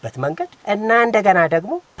የሚያይበት መንገድ እና እንደገና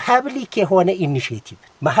ደግሞ ፐብሊክ የሆነ ኢኒሺዬቲቭ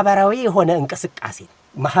ማህበራዊ የሆነ እንቅስቃሴ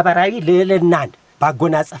ማህበራዊ ልዕልናን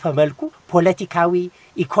ባጎናጸፈ መልኩ ፖለቲካዊ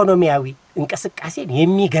ኢኮኖሚያዊ እንቅስቃሴን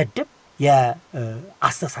የሚገድብ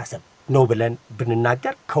የአስተሳሰብ ነው ብለን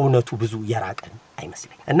ብንናገር ከእውነቱ ብዙ የራቀን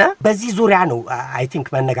አይመስለኝ እና በዚህ ዙሪያ ነው አይ ቲንክ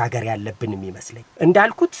መነጋገር ያለብን የሚመስለኝ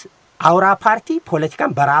እንዳልኩት አውራ ፓርቲ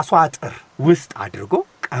ፖለቲካን በራሱ አጥር ውስጥ አድርጎ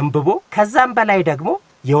ቀንብቦ ከዛም በላይ ደግሞ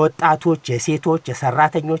የወጣቶች የሴቶች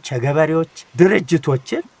የሰራተኞች የገበሬዎች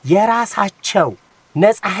ድርጅቶችን የራሳቸው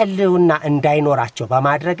ነፃ ህልውና እንዳይኖራቸው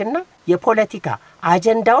በማድረግና የፖለቲካ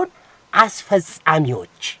አጀንዳውን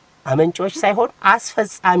አስፈጻሚዎች አመንጮች ሳይሆን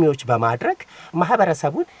አስፈጻሚዎች በማድረግ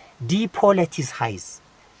ማህበረሰቡን ዲፖለቲሳይዝ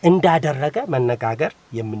እንዳደረገ መነጋገር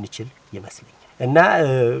የምንችል ይመስለኛል እና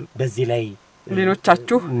በዚህ ላይ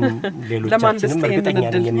ሌሎቻችሁ ለማንደስም እርግጠኛ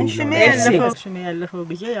ነኝ ያለፈው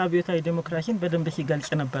ጊዜ አብዮታዊ ዲሞክራሲን በደንብ ሲገልጽ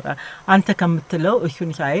ነበር አንተ ከምትለው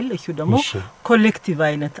እሱን ሳይል እሱ ደግሞ ኮሌክቲቭ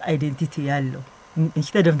አይነት አይዴንቲቲ ያለው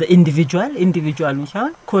instead of the individual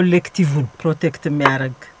ሳይሆን ኮሌክቲቭን ፕሮቴክት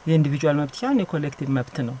የሚያደርግ የኢንዲቪጁዋል መብት ሳይሆን የኮሌክቲቭ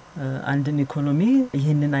መብት ነው። አንድን ኢኮኖሚ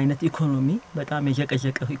ይህንን አይነት ኢኮኖሚ በጣም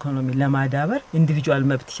የጀቀጀቀ ኢኮኖሚ ለማዳበር ኢንዲቪጁዋል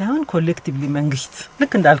መብት ሳይሆን ኮሌክቲቭሊ መንግስት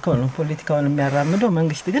ልክ እንዳልከው ነው ፖለቲካውን የሚያራምደው።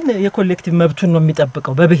 መንግስት ግን የኮሌክቲቭ መብቱን ነው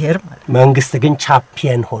የሚጠብቀው በብሔር ማለት ነው። መንግስት ግን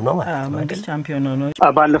ቻምፒየን ሆኖ ማለት ነው። መንግስት ቻምፒየን ሆኖ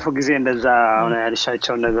ባለፈው ጊዜ እንደዛ አሁን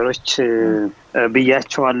ያልሻቸው ነገሮች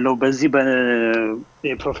ብያቸዋለሁ። በዚህ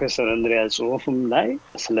የፕሮፌሰር አንድሪያ ጽሁፍም ላይ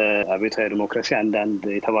ስለ አብዮታዊ ዲሞክራሲ አንዳንድ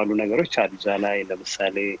የተባሉ ነገሮች አሉ። እዛ ላይ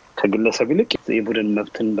ለምሳሌ ከግለሰብ ይልቅ የቡድን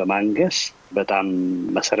መብትን በማንገስ በጣም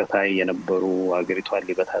መሰረታዊ የነበሩ አገሪቷን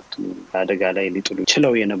ሊበታትኑ አደጋ ላይ ሊጥሉ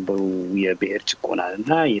ችለው የነበሩ የብሔር ጭቆናና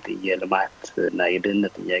የልማት እና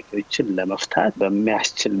የድህነት ጥያቄዎችን ለመፍታት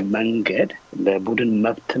በሚያስችል መንገድ ለቡድን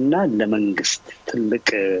መብትና ለመንግስት ትልቅ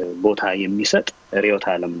ቦታ የሚሰጥ ርዕዮተ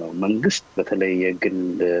ዓለም ነው። መንግስት በተለይ የግል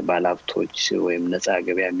ባለሀብቶች ወይም ነፃ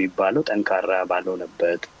ገበያ የሚባለው ጠንካራ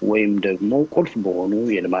ባልሆነበት ወይም ደግሞ ቁልፍ በሆኑ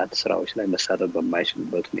የልማት ስራዎች ላይ መሳተፍ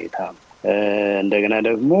በማይችሉበት ሁኔታ እንደገና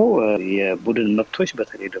ደግሞ የቡድን መብቶች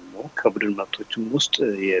በተለይ ደግሞ ከቡድን መብቶችም ውስጥ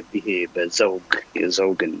ይሄ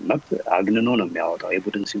የዘውግን መብት አግንኖ ነው የሚያወጣው።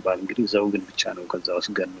 የቡድን ሲባል እንግዲህ ዘውግን ብቻ ነው ከዛ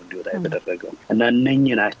ውስጥ ገኖ እንዲወጣ የተደረገው እና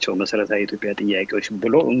እነኚህ ናቸው መሰረታዊ የኢትዮጵያ ጥያቄዎች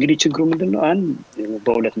ብሎ እንግዲህ ችግሩ ምንድነው?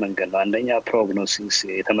 በሁለት መንገድ ነው። አንደኛ ፕሮግኖሲስ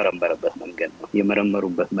የተመረመረበት መንገድ ነው፣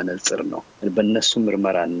 የመረመሩበት መነጽር ነው። በእነሱ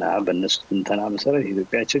ምርመራና በእነሱ ትንተና መሰረት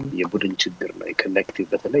የኢትዮጵያ ችግር የቡድን ችግር ነው። የኮሌክቲቭ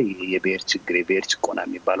በተለይ የብሔር ችግር የብሔር ጭቆና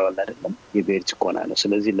የሚባለው አለ አይደለም፣ የብሔር ጭቆና ነው።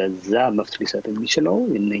 ስለዚህ ለዛ መፍትሄ ሊሰጥ የሚችለው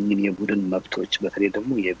እነኚህን የቡድን መብቶች በተለይ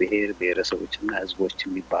ደግሞ የብሔር ብሔረሰቦችና ህዝቦች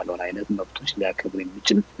የሚባለውን አይነት መብቶች ሊያከብር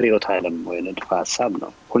የሚችል ርዕዮተ ዓለም ወይ ንድፈ ሀሳብ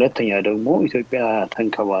ነው። ሁለተኛ ደግሞ ኢትዮጵያ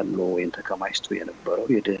ተንከባሎ ወይም ተከማችቶ የነበረው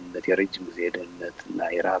የድህነት የረጅም ጊዜ የድህነት እና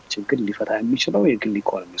የረሃብ ችግር ሊፈታ የሚችለው የግል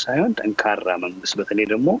ኢኮኖሚ ሳይሆን ጠንካራ መንግስት በተለይ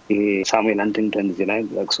ደግሞ ይሄ ሳሙኤል አንቲንግተን እዚህ ላይ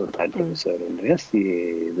ጠቅሶታል ፕሮፌሰር እንድሪያስ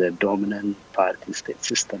ዶሚናንት ፓርቲ ስቴት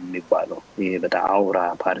ሲስተም የሚባለው ይሄ በጣም አውራ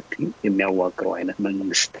ፓርቲ የሚያዋቅረው አይነት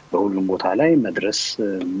መንግስት በሁሉም ቦታ ላይ መድረስ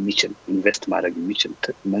የሚችል ኢንቨስት ማድረግ የሚችል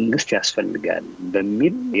መንግስት ያስፈልጋል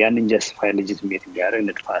በሚል ያንን ጀስቲፋይ ሌጂቲሜት የሚያደርግ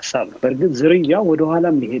ንድፈ ሀሳብ ነው። በእርግጥ ዝርያው ወደኋላ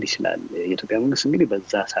መሄድ ይችላል። የኢትዮጵያ መንግስት እንግዲህ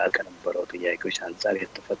በዛ ሰዓት ከነበረው ጥያቄዎች አንጻር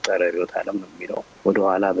የተፈጠረ ርዕዮተ ዓለም ነው የሚለው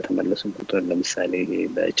ወደኋላ በተመለሱ ቁጥር ለምሳሌ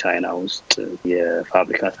በቻይና ውስጥ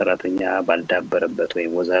የፋብሪካ ሰራተኛ ባልዳበረበት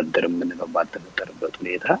ወይም ወዛደር የምንለው ባልተፈጠረበት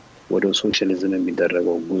ሁኔታ ወደ ሶሻሊዝም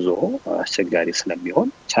የሚደረገው ጉዞ አስቸጋሪ ስለሚሆን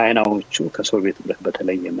ቻይናዎቹ ከሶቪየት ህብረት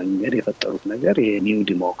በተለየ መንገድ የፈጠሩት ነገር የኒው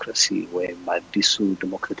ዲሞክራሲ ወይም አዲሱ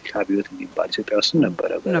ዲሞክራቲክ አብዮት የሚባል ኢትዮጵያ ውስጥ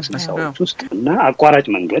ነበረ በስልሳዎች ውስጥ እና አቋራጭ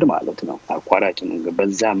መንገድ ማለት ነው። አቋራጭ መንገድ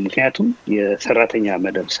በዛ ምክንያቱም የሰራተኛ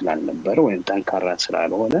መደብ ስላልነበረ ወይም ጠንካራ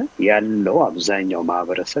ስላልሆነ ያለው አብዛኛው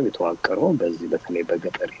ማህበረሰብ የተዋቀረው በዚህ በተለይ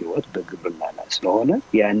በገጠር ህይወት በግብርና ላይ ስለሆነ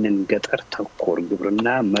ያንን ገጠር ተኮር ግብርና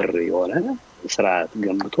መር የሆነ ስርዓት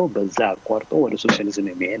ገንብቶ በዛ አቋርጦ ወደ ሶሻሊዝም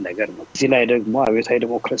የሚሄድ ነገር ነው። እዚህ ላይ ደግሞ አብዮታዊ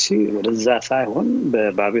ዲሞክራሲ ወደዛ ሳይሆን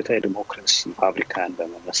በአብዮታዊ ዲሞክራሲ ፋብሪካን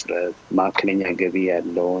በመመስረት ማዕከለኛ ገቢ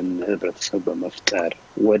ያለውን ህብረተሰብ በመፍጠር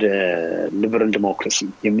ወደ ሊበራል ዲሞክራሲ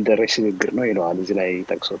የሚደረግ ሽግግር ነው ይለዋል። እዚህ ላይ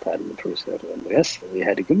ጠቅሶታል ፕሮፌሰር አንድሪያስ።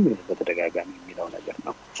 ኢህአዴግም በተደጋጋሚ የሚለው ነገር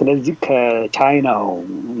ነው። ስለዚህ ከቻይናው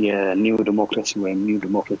የኒው ዲሞክራሲ ወይም ኒው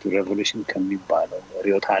ዲሞክራቲክ ሬቮሉሽን ከሚባለው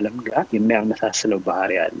ርዕዮተ ዓለም ጋር የሚያመሳስለው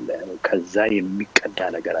ባህሪ አለ። ከዛ የሚቀዳ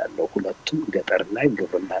ነገር አለው። ሁለቱም ገጠር ላይ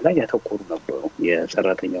ግብርና ላይ ያተኮሩ ነበሩ።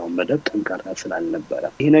 የሰራተኛው መደብ ጠንካራ ስላልነበረ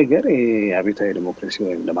ይህ ነገር የአብዮታዊ ዲሞክራሲ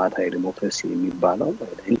ወይም ልማታዊ ዲሞክራሲ የሚባለው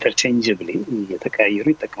ኢንተርቼንጅብሊ የተቀያየሩ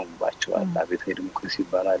ይጠቀሙባቸዋል። አብዮታዊ ዲሞክራሲ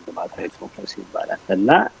ይባላል፣ ልማታዊ ዲሞክራሲ ይባላል እና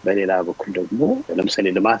በሌላ በኩል ደግሞ ለምሳሌ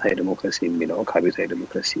ልማታዊ ዲሞክራሲ የሚለው ከአብዮታዊ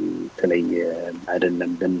ዲሞክራሲ የተለየ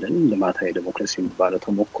አይደለም ብንል ልማታዊ ዲሞክራሲ የሚባለው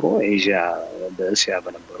ተሞክሮ በእስያ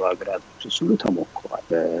በነበሩ ሀገራቶች ሁሉ ተሞክሯል።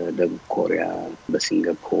 በደቡብ ኮሪያ፣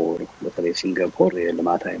 በሲንጋፖር በተለይ ሲንጋፖር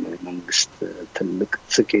የልማታዊ መንግስት ትልቅ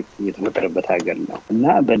ስኬት የተፈጠረበት ሀገር ነው እና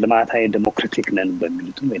በልማታዊ ዲሞክራቲክ ነን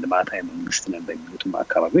በሚሉትም የልማታዊ መንግስት ነን በሚሉትም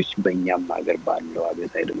አካባቢዎች በእኛም ሀገር ባለው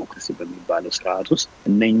አብዮታዊ ዲሞክራሲ በሚባለው ስርዓት ውስጥ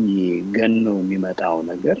እነኚህ ገኖ የሚመጣው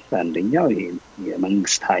ነገር አንደኛው ይሄ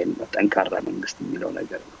የመንግስት ኃይል ነው። ጠንካራ መንግስት የሚለው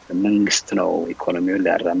ነገር ነው። መንግስት ነው ኢኮኖሚውን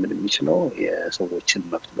ሊያራምድ የሚችለው፣ የሰዎችን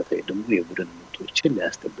መብት በተለይ ደግሞ የቡድን መብቶችን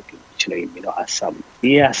ሊያስጠብቅ የሚችለው የሚለው ሀሳብ ነው።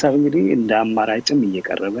 ይህ ሀሳብ እንግዲህ እንደ አማራጭም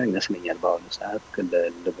እየቀረበ ይመስለኛል በአሁኑ ሰዓት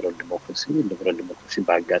ለሊበራል ዲሞክራሲ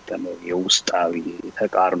ባጋጠመው የውስጣዊ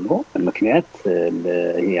ተቃርኖ ምክንያት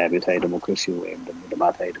ይሄ አብዮታዊ ዲሞክራሲ ወይም ደግሞ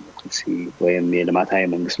ልማታዊ ዲሞክራሲ ወይም የልማታዊ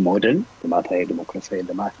መንግስት ሞዴል ልማታዊ ዲሞክራሲያዊ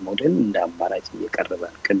ልማት ሞዴል እንደ አማራጭ እየቀረበ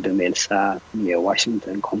ቅድም ኤልሳ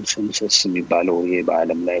የዋሽንግተን ኮንሰንሰስ የሚባለው ይሄ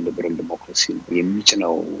በዓለም ላይ ሊበራል ዲሞክራሲ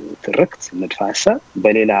የሚጭነው ትርክት ንድፈ ሀሳብ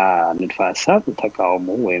በሌላ ንድፈ ሀሳብ ተቃውሞ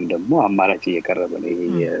ወይም ደግሞ አማራጭ እየቀረበ ነው።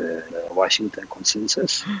 የዋሽንግተን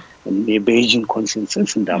ኮንሰንሰስ የቤጂንግ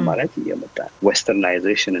ኮንሰንሰስ እንዳማራጭ እየመጣ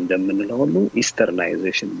ዌስተርናይዜሽን እንደምንለው ሁሉ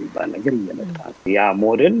ኢስተርናይዜሽን የሚባል ነገር እየመጣ ያ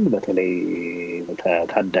ሞዴል በተለይ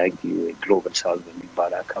ታዳጊ ግሎባል ሳውዝ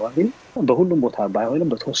በሚባል አካባቢ በሁሉም ቦታ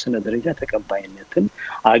ባይሆንም በተወሰነ ደረጃ ተቀባይነትን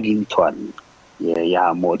አግኝቷል። ያ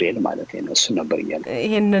ሞዴል ማለት ነው። እሱ ነበር ይያል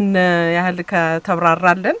ይሄንን ያህል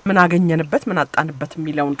ከተብራራለን ምን አገኘንበት ምን አጣንበት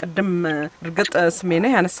የሚለውን ቅድም እርግጥ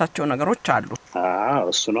ስሜነ ያነሳቸው ነገሮች አሉ።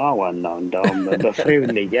 እሱ ነው ዋናው። እንዳውም በፍሬው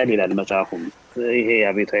ይላል መጽሐፉም ይሄ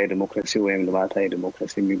አብዮታዊ ዲሞክራሲ ወይም ልማታዊ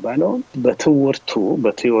ዲሞክራሲ የሚባለው በትውርቱ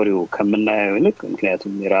በቲዮሪው ከምናየው ይልቅ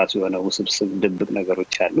ምክንያቱም የራሱ የሆነ ውስብስብ ድብቅ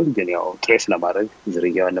ነገሮች አሉት ግን ያው ትሬስ ለማድረግ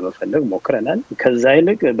ዝርያውን ለመፈለግ ሞክረናል። ከዛ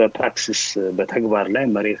ይልቅ በፕራክቲስ በተግባር ላይ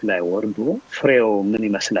መሬት ላይ ወርዶ ፍሬው ምን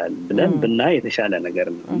ይመስላል ብለን ብናይ የተሻለ ነገር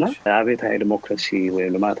ነውና አብዮታዊ ዲሞክራሲ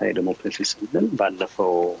ወይም ልማታዊ ዲሞክራሲ ስንል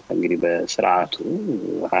ባለፈው እንግዲህ በስርዓቱ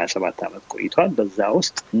 27 ዓመት ቆይቷል። በዛ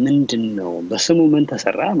ውስጥ ምንድነው በስሙ ምን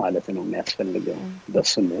ተሰራ ማለት ነው የሚያስፈልገው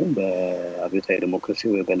በስሙ በአብዮታዊ ዲሞክራሲ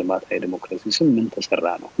ወይ በልማታዊ ዲሞክራሲ ስም ምን ተሰራ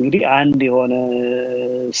ነው። እንግዲህ አንድ የሆነ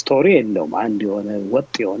ስቶሪ የለውም፣ አንድ የሆነ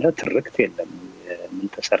ወጥ የሆነ ትርክት የለም። ምን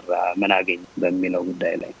ተሰራ ምን አገኘ በሚለው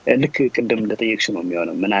ጉዳይ ላይ ልክ ቅድም እንደጠየቅሽ ነው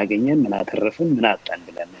የሚሆነው። ምን አገኘን ምን አተረፍን ምን አጣን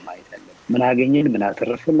ብለን ማየት አለብን። ምን አገኘን ምን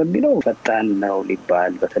አተረፍን ለሚለው ፈጣን ነው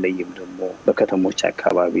ሊባል በተለይም ደግሞ በከተሞች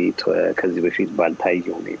አካባቢ ከዚህ በፊት ባልታየ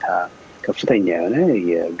ሁኔታ ከፍተኛ የሆነ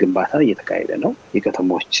የግንባታ እየተካሄደ ነው።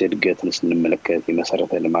 የከተሞች እድገትን ስንመለከት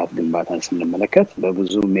የመሰረተ ልማት ግንባታን ስንመለከት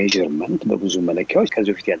በብዙ ሜዠርመንት በብዙ መለኪያዎች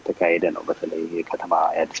ከዚህ በፊት ያልተካሄደ ነው። በተለይ የከተማ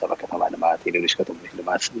የአዲስ አበባ ከተማ ልማት የሌሎች ከተሞች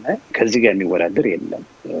ልማት ስናይ ከዚህ ጋር የሚወዳደር የለም።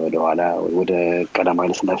 ወደኋላ ወደ ቀዳማዊ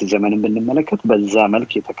ኃይለ ሥላሴ ዘመን ብንመለከት በዛ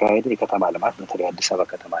መልክ የተካሄደ የከተማ ልማት በተለይ አዲስ አበባ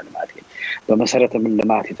ከተማ ልማት በመሰረተ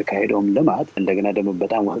ልማት የተካሄደውም ልማት እንደገና ደግሞ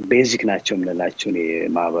በጣም ቤዚክ ናቸው የምንላቸውን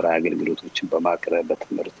የማህበራዊ አገልግሎቶችን በማቅረብ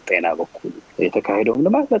በትምህርት ጤና በኩል የተካሄደውም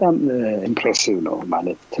ልማት በጣም ኢምፕሬሲቭ ነው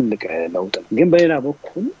ማለት ትልቅ ለውጥ ነው። ግን በሌላ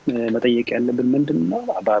በኩል መጠየቅ ያለብን ምንድነው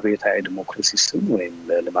በአብዮታዊ ዲሞክራሲ ስም ወይም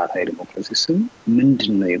በልማታዊ ዲሞክራሲ ስም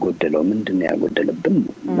ምንድነው የጎደለው ምንድነው ያጎደለብን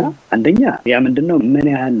እና አንደኛ ያ ምንድነው ምን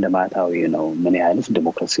ያህል ልማታዊ ነው ምን ያህልስ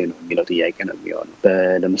ዲሞክራሲ ነው የሚለው ጥያቄ ነው የሚሆነው።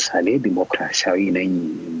 ለምሳሌ ዲሞክራሲያዊ ነኝ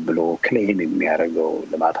ብሎ ክሌም የሚያደርገው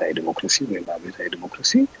ልማታዊ ዲሞክራሲ ወይም አብዮታዊ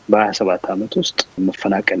ዲሞክራሲ በ27 ዓመት ውስጥ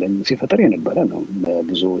መፈናቀልን ሲፈጠር የነበረ ነው።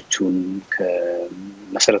 ብዙዎቹን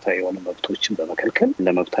ከመሰረታዊ የሆኑ መብቶችን በመከልከል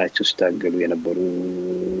ለመብታቸው ሲታገሉ የነበሩ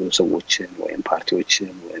ሰዎችን ወይም ፓርቲዎችን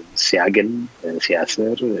ወይም ሲያገል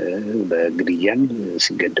ሲያስር በግድያም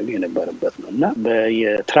ሲገደሉ የነበረበት ነው እና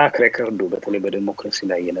የትራክ ሬከርዱ በተለይ በዲሞክራሲ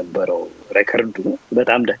ላይ የነበረው ሬከርዱ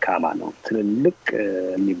በጣም ደካማ ነው። ትልልቅ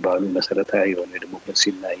የሚባሉ መሰረታዊ የሆኑ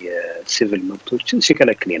የዲሞክራሲና የሲቪል መብቶችን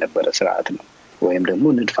ሲከለክል የነበረ ስርዓት ነው ወይም ደግሞ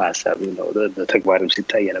ንድፈ ሐሳብ ነው። በተግባርም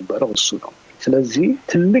ሲታይ የነበረው እሱ ነው። ስለዚህ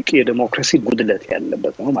ትልቅ የዲሞክራሲ ጉድለት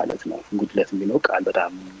ያለበት ነው ማለት ነው። ጉድለት የሚለው ቃል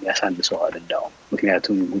በጣም ያሳንሰዋል እንዳውም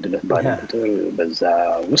ምክንያቱም ጉድለት ባለ ቁጥር በዛ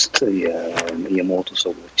ውስጥ የሞቱ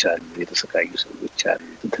ሰዎች አሉ፣ የተሰቃዩ ሰዎች አሉ፣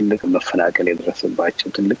 ትልቅ መፈናቀል የደረሰባቸው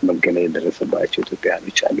ትልቅ መገለል የደረሰባቸው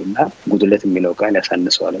ኢትዮጵያውያኖች አሉና ጉድለት የሚለው ቃል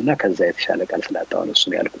ያሳንሰዋል እና ከዛ የተሻለ ቃል ስላጣው ነው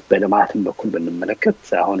እሱን ያልኩት። በልማትም በኩል ብንመለከት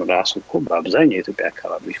አሁን ራሱ እኮ በአብዛኛው የኢትዮጵያ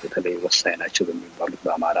አካባቢዎች በተለይ ወሳኝ ናቸው በሚባሉት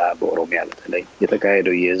በአማራ በኦሮሚያ በተለይ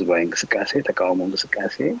የተካሄደው የህዝባዊ እንቅስቃሴ ተቃውሞ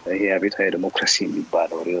እንቅስቃሴ ይሄ አብዮታዊ ዲሞክራሲ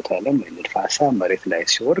የሚባለው ርዕዮተ ዓለም ንድፈ ሐሳብ መሬት ላይ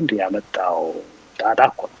ሲወርድ ያመጣው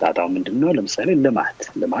ጣጣው ምንድነው? ለምሳሌ ልማት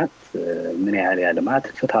ምን ያህል ያ ልማት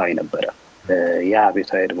ፍትሃዊ ነበረ? ያ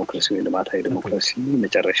አብዮታዊ ዲሞክራሲ ወይ ልማታዊ ዲሞክራሲ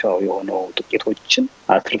መጨረሻው የሆነው ጥቂቶችን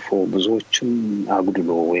አትርፎ ብዙዎችን አጉድሎ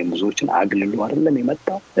ወይም ብዙዎችን አግልሎ አይደለም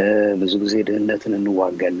የመጣው። ብዙ ጊዜ ድህነትን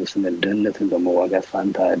እንዋጋለን ስንል ድህነትን በመዋጋት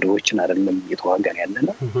ፋንታ ድሆችን አይደለም እየተዋጋን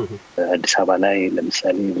ያለነው። አዲስ አበባ ላይ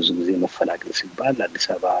ለምሳሌ ብዙ ጊዜ መፈናቀል ሲባል አዲስ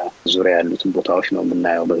አበባ ዙሪያ ያሉትን ቦታዎች ነው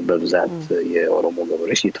የምናየው። በብዛት የኦሮሞ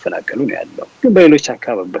ገበሬዎች እየተፈናቀሉ ነው ያለው። ግን በሌሎች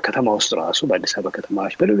አካባቢ በከተማ ውስጥ ራሱ በአዲስ አበባ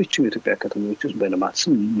ከተማዎች በሌሎችም የኢትዮጵያ ከተሞች ውስጥ በልማት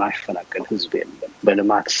ስም የማይፈናቀል ህዝብ የለም።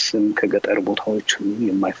 በልማት ስም ከገጠር ቦታዎች ሁሉ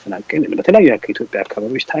የማይፈናቀል በተለያዩ የኢትዮጵያ አካባቢዎች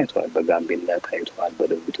ታይቷል። በጋምቤላ ታይቷል፣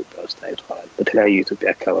 በደቡብ ኢትዮጵያ ውስጥ ታይቷል፣ በተለያዩ የኢትዮጵያ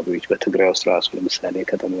አካባቢዎች በትግራይ ውስጥ ራሱ ለምሳሌ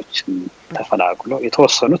ከተሞችን ተፈናቅሎ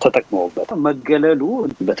የተወሰኑ ተጠቅመውበት መገለሉ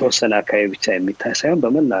በተወሰነ አካባቢ ብቻ የሚታይ ሳይሆን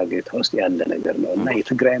በመላ ሀገሪቷ ውስጥ ያለ ነገር ነው እና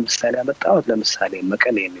የትግራይ ምሳሌ ያመጣሁት ለምሳሌ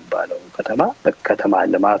መቀሌ የሚባለው ከተማ በከተማ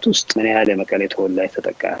ልማት ውስጥ ምን ያህል የመቀሌ ተወላጅ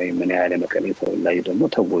ተጠቃሚ ምን ያህል የመቀሌ ተወላጅ ደግሞ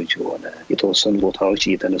ተጎጂ ሆነ። የተወሰኑ ቦታዎች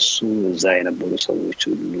እየተነሱ እዛ የነበሩ ሰዎች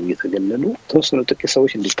ሁሉ እየተገለሉ ተወሰኑ ጥቂት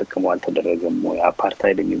ሰዎች እንዲጠቀሙ አልተደረገም ወይ?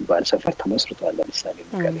 አፓርታይድ የሚባል ሰፈር ተመስርቷል ለምሳሌ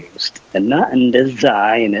መቀሌ ውስጥ እና እንደዛ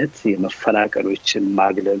አይነት የመፈናቀሎችን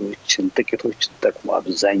ማግለሎችን ጥቂቶችን ጠቅሞ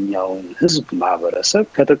አብዛኛውን ህዝብ ማህበረሰብ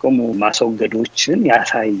ከጥቅሙ ማስወገዶችን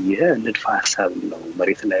ያሳየ ንድፈ ሐሳብ ነው።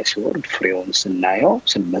 መሬት ላይ ሲወርድ ፍሬውን ስናየው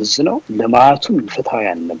ስንመዝነው ልማቱም ፍትሃዊ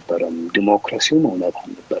አልነበረም፣ ዲሞክራሲውም እውነት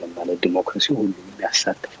አልነበረም። ማለት ዲሞክራሲው ሁሉንም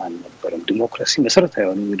ያሳትፍ አልነበረም። ዲሞክራሲ መሰረታዊ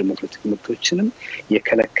የሆኑ የዲሞክራቲክ መብቶችንም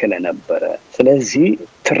የከለከለ ነበረ። ስለዚህ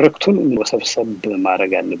ትርክቱን ወሰብሰብ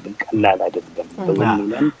ማድረግ አለብን። ቀላል አይደለም።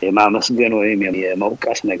 በዘመኑን የማመስገን ወይም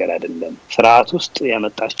የመውቀስ ነገር አይደለም። ስርዓት ውስጥ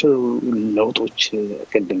ያመጣቸው ለውጦች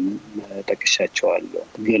ቅድም ጠቅሻቸዋለሁ።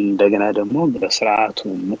 ግን እንደገና ደግሞ በስርዓቱ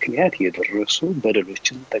ምክንያት የደረሱ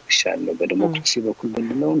በደሎችን ጠቅሻለሁ። በዲሞክራሲ በኩል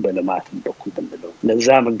ብንለው በልማትም በኩል ብንለው ለዛ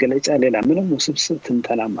መገለጫ ሌላ ምንም ውስብስብ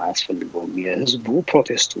ትንተና አያስፈልገውም። የህዝቡ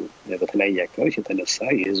ፕሮቴስቱ በተለያየ አካባቢዎች የተነሳ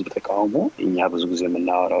የህዝብ ተቃውሞ እኛ ብዙ ጊዜ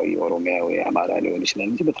የምናወራው የኦሮሚያ ወይ አማራ ሊሆን ይችላል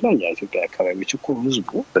እንጂ በተለያየ የኢትዮጵያ አካባቢዎች እኮ ህዝቡ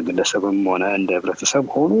በግለሰብም ሆነ እንደ ህብረተሰብ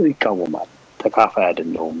ሆኖ ይቃወማል። ተካፋይ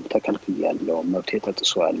አይደለሁም፣ ተከልክያለሁ፣ መብቴ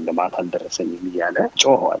ተጥሷል፣ ልማት አልደረሰኝም እያለ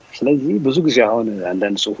ጮኸዋል። ስለዚህ ብዙ ጊዜ አሁን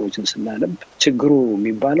አንዳንድ ጽሁፎችን ስናነብ ችግሩ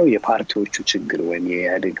የሚባለው የፓርቲዎቹ ችግር ወይም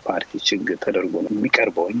የኢህአዴግ ፓርቲ ችግር ተደርጎ ነው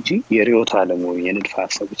የሚቀርበው እንጂ የርዕዮተ ዓለሙ የንድፈ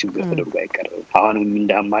ሐሳቡ ችግር ተደርጎ አይቀርብም። አሁንም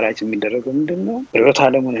እንደ አማራጭ የሚደረገው ምንድን ነው? ርዕዮተ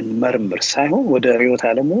ዓለሙን እንመርምር ሳይሆን ወደ ርዕዮተ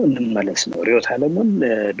ዓለሙ እንመለስ ነው። ርዕዮተ ዓለሙን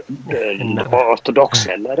ኦርቶዶክስ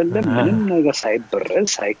ያለ አይደለም ምንም ነገር ሳይበረዝ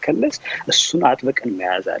ሳይከለስ እሱን አጥብቀን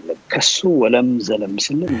መያዝ አለብን። ከሱ ወለም ዘለም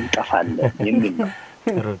ስንል እንጠፋለን የሚል ነው።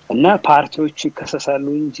 እና ፓርቲዎች ይከሰሳሉ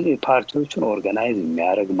እንጂ ፓርቲዎቹን ኦርጋናይዝ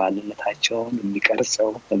የሚያደርግ ማንነታቸውን የሚቀርጸው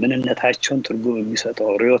ምንነታቸውን ትርጉም የሚሰጠው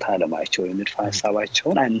ርዕዮተ ዓለማቸው የንድፈ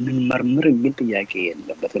ሐሳባቸውን እንመርምር የሚል ጥያቄ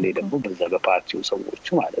የለም። በተለይ ደግሞ በዛ በፓርቲው ሰዎቹ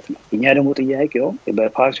ማለት ነው። እኛ ደግሞ ጥያቄው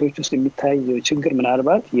በፓርቲዎች ውስጥ የሚታየው ችግር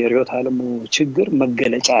ምናልባት የርዕዮተ ዓለሙ ችግር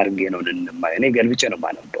መገለጫ አድርጌ ነው እንማይ እኔ ገልብጬ ነው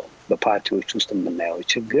የማነበው። በፓርቲዎች ውስጥ የምናየው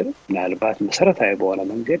ችግር ምናልባት መሰረታዊ በሆነ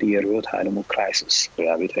መንገድ የርዕዮተ ዓለሙ ክራይሲስ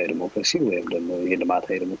የአብዮታዊ ዲሞክራሲ ወይም ደግሞ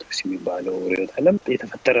የልማታዊ ዲሞክራሲ የሚባለው ርዕዮተ ዓለም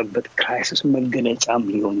የተፈጠረበት ክራይሲስ መገለጫም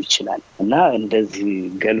ሊሆን ይችላል እና እንደዚህ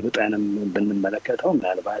ገልብጠንም ብንመለከተው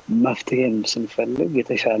ምናልባት መፍትሄም ስንፈልግ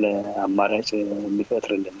የተሻለ አማራጭ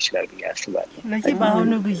ሊፈጥርልን ይችላል ብዬ አስባለሁ። ስለዚህ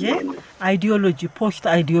በአሁኑ ጊዜ አይዲዮሎጂ ፖስት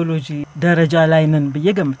አይዲዮሎጂ ደረጃ ላይ ነን ብዬ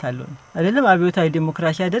ገምታለሁ። አይደለም አብዮታዊ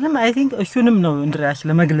ዲሞክራሲ አይደለም። አይ ቲንክ እሱንም ነው እንድራስ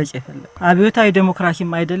ለመግለጽ ይፈልግ። አብዮታዊ ዲሞክራሲም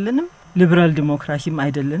አይደለንም፣ ሊበራል ዲሞክራሲም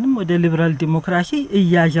አይደለንም። ወደ ሊበራል ዲሞክራሲ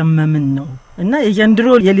እያጀመምን ነው እና የዘንድሮ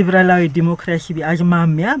የሊበራላዊ ዲሞክራሲ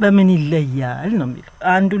አዝማሚያ በምን ይለያል ነው የሚለው።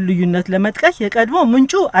 አንዱ ልዩነት ለመጥቀስ የቀድሞ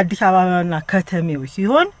ምንጩ አዲስ አበባና ከተሜው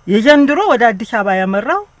ሲሆን የዘንድሮ ወደ አዲስ አበባ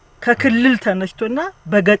ያመራው ከክልል ተነስቶና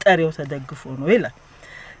በገጠሬው ተደግፎ ነው ይላል።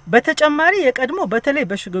 በተጨማሪ የቀድሞ በተለይ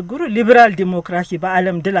በሽግግሩ ሊበራል ዲሞክራሲ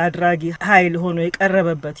በዓለም ድል አድራጊ ኃይል ሆኖ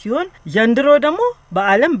የቀረበበት ሲሆን ዘንድሮ ደግሞ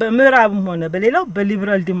በዓለም በምዕራብም ሆነ በሌላው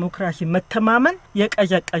በሊበራል ዲሞክራሲ መተማመን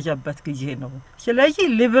የቀዘቀዘበት ጊዜ ነው። ስለዚህ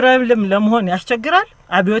ሊበራልም ለመሆን ያስቸግራል፣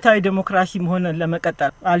 አብዮታዊ ዲሞክራሲ መሆንን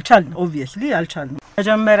ለመቀጠል አልቻልንም። ኦብቪየስሊ አልቻልንም።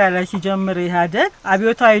 መጀመሪያ ላይ ሲጀምር ኢህአዴግ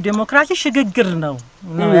አብዮታዊ ዲሞክራሲ ሽግግር ነው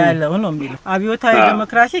ያለው ነው የሚለው። አብዮታዊ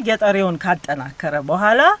ዲሞክራሲ ገጠሬውን ካጠናከረ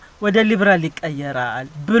በኋላ ወደ ሊበራል ይቀየራል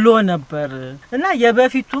ብሎ ነበር እና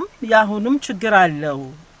የበፊቱም ያሁንም ችግር አለው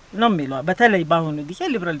ነው የሚለው። በተለይ በአሁኑ ጊዜ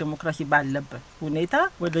ሊበራል ዲሞክራሲ ባለበት ሁኔታ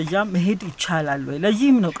ወደዛ መሄድ ይቻላል ወይ?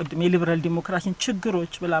 ለዚህም ነው ቅድም የሊበራል ዲሞክራሲን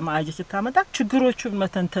ችግሮች ብላ ማአጀ ስታመጣ ችግሮቹን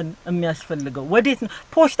መተንተን የሚያስፈልገው ወዴት ነው?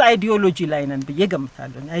 ፖስት አይዲዮሎጂ ላይ ነን ብዬ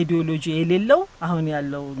ገምታለሁ። አይዲዮሎጂ የሌለው አሁን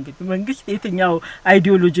ያለው እንግዲህ መንግስት የትኛው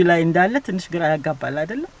አይዲዮሎጂ ላይ እንዳለ ትንሽ ግራ ያጋባል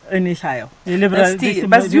አይደል? እኔ ሳየው የሊበራል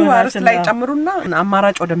በዚሁ አርስ ላይ ጨምሩና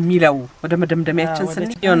አማራጭ ወደሚለው ወደ መደምደሚያችን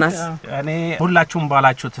ስንል ዮናስ እኔ ሁላችሁም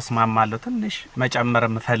ባላችሁ ተስማማለሁ። ትንሽ መጨመር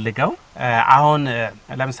የምፈልገው አሁን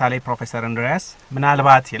ለምሳሌ ፕሮፌሰር እንድሪያስ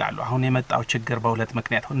ምናልባት ይላሉ አሁን የመጣው ችግር በሁለት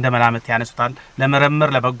ምክንያት እንደመላመት ያነሱታል።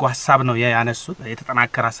 ለመረመር ለበጎ ሐሳብ ነው ያነሱት።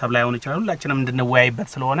 የተጠናከረ ሐሳብ ላይ ሆነ ይችላል ሁላችንም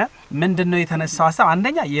እንድንወያይበት ስለሆነ ምንድነው የተነሳው ሐሳብ?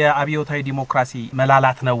 አንደኛ የአብዮታዊ ዲሞክራሲ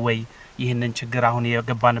መላላት ነው ወይ ይህንን ችግር አሁን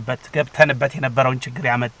ገብተንበት የነበረውን ችግር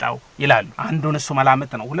ያመጣው ይላሉ። አንዱን እሱ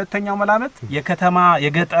መላመት ነው። ሁለተኛው መላመት የከተማ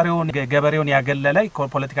የገጠሬውን ገበሬውን ያገለለ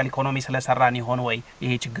ፖለቲካል ኢኮኖሚ ስለሰራን ይሆን ወይ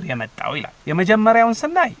ይሄ ችግር የመጣው ይላል። የመጀመሪያውን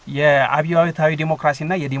ስናይ የአብዮታዊ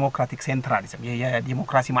ዲሞክራሲና የዲሞክራቲክ ሴንትራሊዝም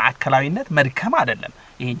የዲሞክራሲ ማዕከላዊነት መድከም አይደለም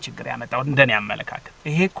ይሄን ችግር ያመጣው እንደኔ አመለካከት።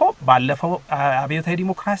 ይሄኮ ባለፈው አብዮታዊ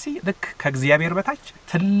ዲሞክራሲ ልክ ከእግዚአብሔር በታች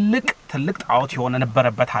ትልቅ ጣዖት የሆነ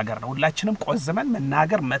ነበረበት ሀገር ነው። ሁላችንም ቆዝመን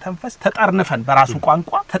መናገር መተንፈስ ተጠርንፈን በራሱ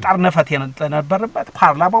ቋንቋ ተጠርነፈት የነበረበት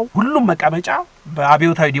ፓርላማው ሁሉ የሁሉም መቀመጫ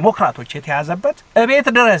በአብዮታዊ ዲሞክራቶች የተያዘበት እቤት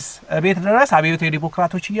ድረስ አብዮታዊ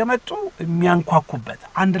ዲሞክራቶች እየመጡ የሚያንኳኩበት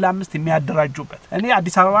 1 ለ5 የሚያደራጁበት እኔ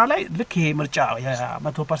አዲስ አበባ ላይ ልክ ይሄ ምርጫ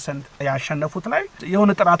የ100% ያሸነፉት ላይ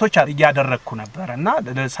የሆነ ጥራቶች እያደረኩ ነበር እና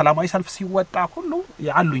ሰላማዊ ሰልፍ ሲወጣ ሁሉ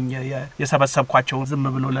ያሉኝ የሰበሰብኳቸው ዝም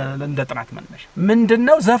ብሎ እንደ ጥናት መነሽ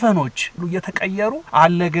ምንድነው ዘፈኖች ሁሉ እየተቀየሩ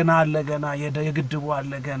አለገና የግድቡ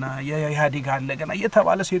አለገና የኢህአዴግ አለገና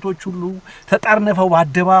የተባለ ሴቶች ሁሉ ተጠርነፈው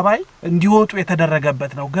በአደባባይ እንዲወጡ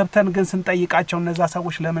የተደረገበት ነው ገብተን ግን ስንጠይቃቸው እነዛ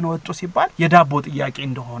ሰዎች ለምን ወጡ ሲባል የዳቦ ጥያቄ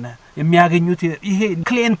እንደሆነ የሚያገኙት ይሄ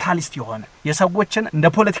ክሊየንታሊስት የሆነ የሰዎችን እንደ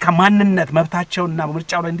ፖለቲካ ማንነት መብታቸውና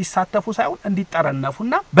ምርጫው ላይ እንዲሳተፉ ሳይሆን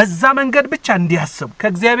እንዲጠረነፉና በዛ መንገድ ብቻ እንዲያስቡ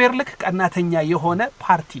ከእግዚአብሔር ልክ ቀናተኛ የሆነ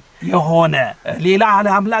ፓርቲ የሆነ ሌላ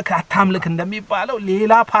አምላክ አታምልክ እንደሚባለው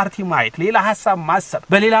ሌላ ፓርቲ ማየት ሌላ ሐሳብ ማሰብ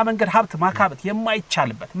በሌላ መንገድ ሀብት ማካበት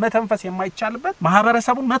የማይቻልበት መተንፈስ የማይቻልበት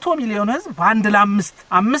ማህበረሰቡን 100 ሚሊዮን ህዝብ በ1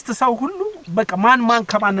 ለ5 ሰው ሁሉ በቃ ማን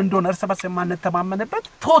ከማን እንደሆነ እርስ በርስ የማንተማመንበት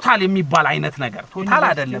ቶታል የሚባል አይነት ነገር ቶታል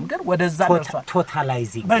አይደለም ግን ወደዛ ደርሷል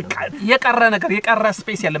ቶታላይዚንግ በቃ የቀረ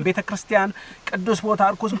ስፔስ የለም ቤተክርስቲያን ቅዱስ ቦታ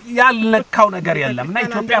አርኩስ ያልነካው ነገር የለምና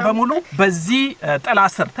ኢትዮጵያ በሙሉ በዚህ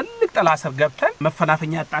ትልቅ ጥላ ስር ገብተን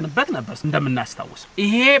መፈናፈኛ ያጣንበት ነበር እንደምናስተውስ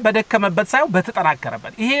ይሄ በደከመበት ሳይሆን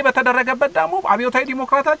በተጠናከረበት ይሄ በተደረገበት ደግሞ አብዮታዊ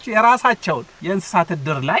ዲሞክራቶች የራሳቸውን የእንስሳት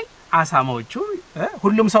ድር ላይ አሳማዎቹ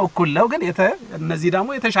ሁሉም ሰው እኩል ነው ግን እነዚህ ደግሞ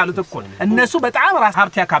የተሻሉት እኩል እነሱ በጣም ራስ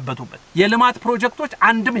ሀብት ያካበቱበት የልማት ፕሮጀክቶች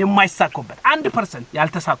አንድም የማይሳኩበት 1%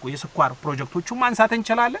 ያልተሳኩ የስኳር ፕሮጀክቶቹ ማንሳት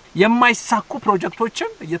እንችላለን የማይሳኩ ፕሮጀክቶችን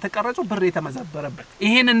እየተቀረጹ ብር የተመዘበረበት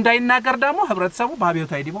ይሄን እንዳይናገር ደግሞ ህብረተሰቡ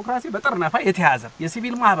በአብዮታዊ ዲሞክራሲ በጥርነፋ የተያዘ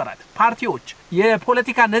የሲቪል ማህበራት ፓርቲዎች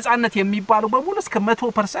የፖለቲካ ነጻነት የሚባሉ በሙሉ እስከ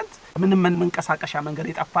 100% ምንም መንቀሳቀሻ መንገድ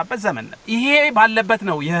የጠፋበት ዘመን ነው ይሄ ባለበት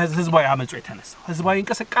ነው የህዝባዊ አመጹ የተነሳው ህዝባዊ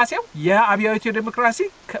እንቅስቃሴው የአብዮታዊ ዲሞክራሲ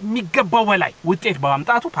ከሚገባው በላይ ውጤት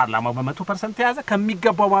በማምጣቱ ፓርላማው በ100% ተያዘ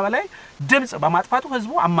ከሚገባው በላይ ድምጽ በማጥፋቱ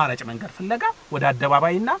ህዝቡ አማራጭ መንገድ ፍለጋ ወደ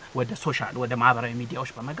አደባባይና ወደ ሶሻል ወደ ማህበራዊ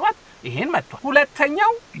ሚዲያዎች በመግባት ይሄን መጥቷል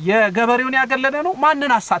ሁለተኛው የገበሬውን ያገለለ ነው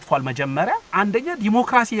ማንን አሳትፏል መጀመሪያ አንደኛ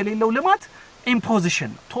ዲሞክራሲ የሌለው ልማት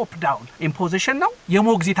ኢምፖዚሽን ቶፕ ዳውን ኢምፖዚሽን ነው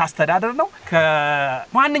የሞግዚት አስተዳደር ነው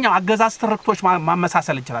ከማንኛው አገዛዝ ትርክቶች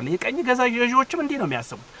ማመሳሰል ይችላል የቀኝ ገዢዎችም እንዲህ ነው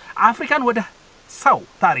የሚያስቡት አፍሪካን ወደ ሰው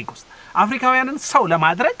ታሪክ ውስጥ አፍሪካውያንን ሰው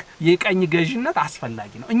ለማድረግ የቀኝ ገዢነት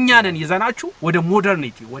አስፈላጊ ነው እኛንን ይዘናችሁ ወደ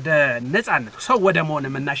ሞደርኒቲ ወደ ነጻነት ሰው ወደ መሆን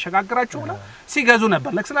እናሸጋግራችሁ ነው ሲገዙ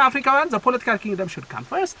ነበር ለክስለ አፍሪካውያን ዘ ፖለቲካል ኪንግደም should come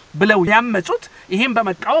first ብለው ያመጹት ይሄን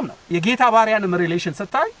በመቃወም ነው የጌታ ባሪያንም ሪሌሽን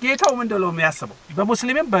ስታይ ጌታው ምንድነው የሚያስበው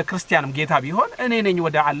በሙስሊምም በክርስቲያንም ጌታ ቢሆን እኔ ነኝ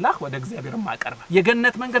ወደ አላህ ወደ እግዚአብሔር ማቀርብ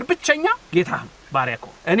የገነት መንገድ ብቸኛ ጌታ ባሪያኮ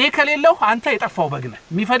እኔ ከሌለው አንተ የጠፋው በግነ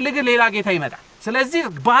የሚፈልግ ሌላ ጌታ ይመጣል ስለዚህ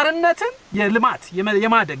ባርነትን የልማት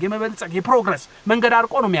የማደግ የመበልጸግ የፕሮግረስ መንገድ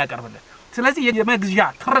አርቆ ነው የሚያቀርብልን ስለዚህ የመግዣ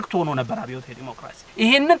ትርክት ሆኖ ነበር አብዮታዊ ዲሞክራሲ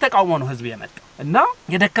ይሄንን ተቃውሞ ነው ህዝብ የመጣው እና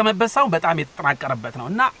የደከመበት ሰው በጣም የተጠናቀረበት ነው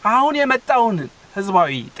እና አሁን የመጣውን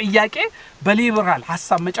ህዝባዊ ጥያቄ በሊበራል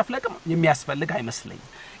ሐሳብ መጨፍለቅም የሚያስፈልግ አይመስልኝም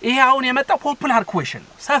ይሄ አሁን የመጣው ፖፑላር ኩዌሽን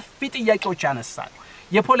ነው ሰፊ ጥያቄዎች ያነሳል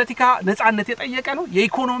የፖለቲካ ነጻነት የጠየቀ ነው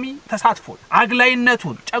የኢኮኖሚ ተሳትፎ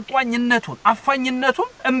አግላይነቱን ጨቋኝነቱን አፋኝነቱን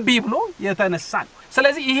እንቢ ብሎ የተነሳ ነው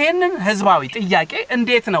ስለዚህ ይሄንን ህዝባዊ ጥያቄ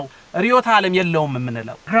እንዴት ነው ሪዮታ ዓለም የለውም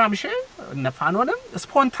የምንለው ግራምሺ ነፋኖንም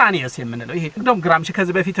ስፖንታኒየስ የምንለው ይሄ እንደም ግራምሺ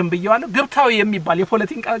ከዚህ በፊትም ብየዋለሁ ግብታዊ የሚባል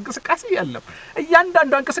የፖለቲካ እንቅስቃሴ ያለው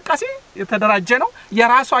እያንዳንዱ እንቅስቃሴ የተደራጀ ነው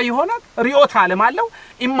የራሷ የሆነ ሪዮታ ዓለም አለው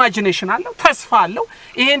ኢማጂኔሽን አለው ተስፋ አለው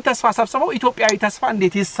ይሄን ተስፋ ሰብስበው ኢትዮጵያዊ ተስፋ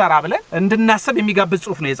እንዴት ይሰራ ብለን እንድናስብ የሚጋብዝ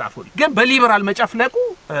ጽሁፍ ነው የጻፈው ግን በሊበራል መጨፍለቁ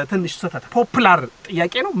ትንሽ ስህተት ፖፑላር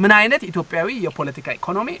ጥያቄ ነው ምን አይነት ኢትዮጵያዊ የፖለቲካ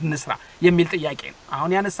ኢኮኖሚ እንስራ የሚል ጥያቄ ነው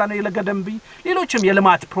አሁን ያነሳነው የለገደምቢ ሌሎችም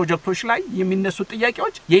የልማት ፕሮጀክቶች ላይ የሚነሱ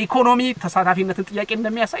ጥያቄዎች የኢኮኖሚ ተሳታፊነትን ጥያቄ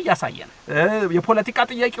እንደሚያሳይ ያሳየን የፖለቲካ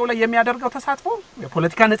ጥያቄው ላይ የሚያደርገው ተሳትፎ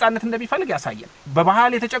የፖለቲካ ነጻነት እንደሚፈልግ ያሳየን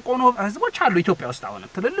በባህል የተጨቆኑ ህዝቦች አሉ ኢትዮጵያ ውስጥ አሁን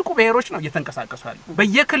ትልልቁ ብሔሮች ነው እየተንቀሳቀሱ ያሉ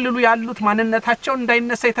በየክልሉ ያሉት ማንነታቸው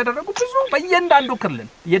እንዳይነሳ የተደረጉ ብዙ በየእንዳንዱ ክልል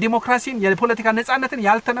የዲሞክራሲን የፖለቲካ ነጻነትን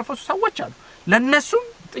ያልተነፈሱ ሰዎች አሉ ለነሱም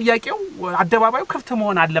ጥያቄው አደባባዩ ክፍት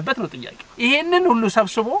መሆን አለበት ነው ጥያቄው ይሄንን ሁሉ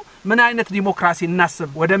ሰብስቦ ምን አይነት ዲሞክራሲ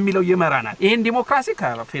እናስብ ወደሚለው ይመራናል ይሄን ዲሞክራሲ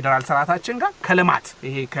ከፌደራል ስርዓታችን ጋር ከልማት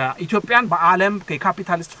ይሄ ከኢትዮጵያን በአለም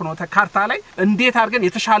ከካፒታሊስት ፍኖተ ካርታ ላይ እንዴት አድርገን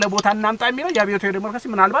የተሻለ ቦታ እናምጣ የሚለው የአብዮታዊ ዲሞክራሲ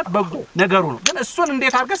ምናልባት በጎ ነገሩ ነው ግን እሱን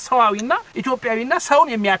እንዴት አድርገን ሰዋዊና ኢትዮጵያዊና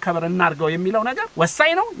ሰውን የሚያከብር እናርገው የሚለው ነገር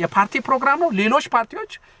ወሳኝ ነው የፓርቲ ፕሮግራም ነው ሌሎች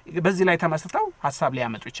ፓርቲዎች በዚህ ላይ ተመስርተው ሐሳብ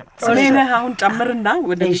ሊያመጡ ይችላል ስለዚህ አሁን ጨምርና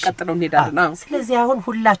ወደ ቀጥለው እንሄዳለን ስለዚህ አሁን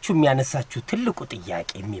ሁላችሁም ያነሳችሁ ትልቁ ጥያቄ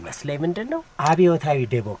የሚመስለኝ ምንድነው አብዮታዊ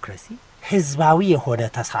ዲሞክራሲ ህዝባዊ የሆነ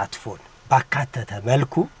ተሳትፎን ባካተተ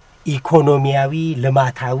መልኩ ኢኮኖሚያዊ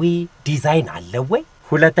ልማታዊ ዲዛይን አለው ወይ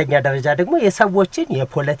ሁለተኛ ደረጃ ደግሞ የሰዎችን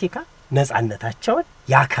የፖለቲካ ነጻነታቸውን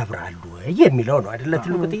ያከብራሉ የሚለው ነው አይደለ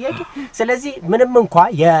ትልቁ ጥያቄ። ስለዚህ ምንም እንኳን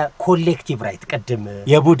የኮሌክቲቭ ራይት ቀደም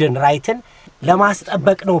የቡድን ራይትን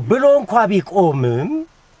ለማስጠበቅ ነው ብሎ እንኳን ቢቆምም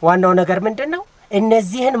ዋናው ነገር ምንድነው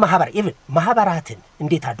እነዚህን ማህበራትን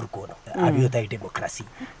እንዴት አድርጎ ነው አብዮታዊ ዲሞክራሲ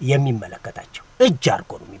የሚመለከታቸው? እጅ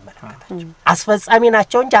አድርጎ ነው የሚመለከታቸው። አስፈጻሚ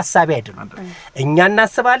ናቸው እንጂ ሐሳቢ አይደሉም። እኛ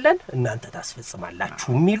እናስባለን እናንተ ታስፈጽማላችሁ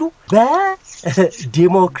የሚሉ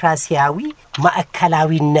በዲሞክራሲያዊ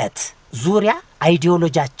ማዕከላዊነት ዙሪያ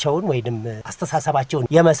አይዲዮሎጂያቸውን ወይንም አስተሳሰባቸውን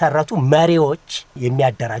የመሰረቱ መሪዎች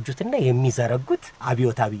የሚያደራጁትና የሚዘረጉት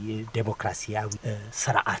አብዮታዊ ዲሞክራሲያዊ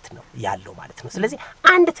ስርዓት ነው ያለው ማለት ነው። ስለዚህ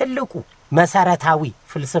አንድ ትልቁ መሰረታዊ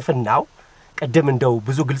ፍልስፍናው ቀደም እንደው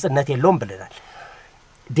ብዙ ግልጽነት የለውም ብለናል።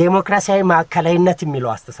 ዲሞክራሲያዊ ማዕከላዊነት የሚለው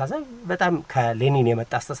አስተሳሰብ በጣም ከሌኒን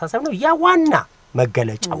የመጣ አስተሳሰብ ነው። ያ ዋና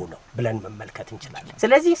መገለጫው ነው ብለን መመልከት እንችላለን።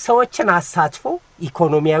 ስለዚህ ሰዎችን አሳትፎ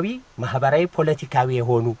ኢኮኖሚያዊ፣ ማህበራዊ፣ ፖለቲካዊ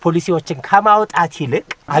የሆኑ ፖሊሲዎችን ከማውጣት ይልቅ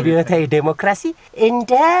አብዮታዊ ዲሞክራሲ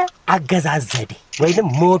እንደ አገዛዝ ዘዴ ወይንም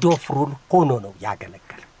ሞድ ኦፍ ሩል ሆኖ ነው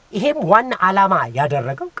ያገለገለው። ይሄም ዋና ዓላማ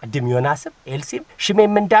ያደረገው ቀደም ዮናስም ኤልሲም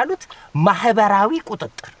ሽሜም እንዳሉት ማህበራዊ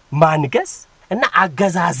ቁጥጥር ማንገስ እና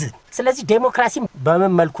አገዛዝን። ስለዚህ ዲሞክራሲ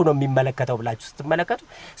በምን መልኩ ነው የሚመለከተው ብላችሁ ስትመለከቱ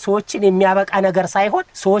ሰዎችን የሚያበቃ ነገር ሳይሆን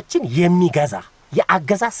ሰዎችን የሚገዛ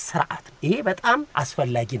የአገዛዝ ስርዓት ነው። ይሄ በጣም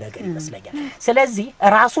አስፈላጊ ነገር ይመስለኛል። ስለዚህ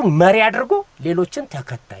ራሱን መሪ አድርጎ ሌሎችን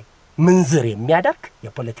ተከታይ ምንዝር የሚያደርግ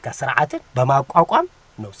የፖለቲካ ስርዓትን በማቋቋም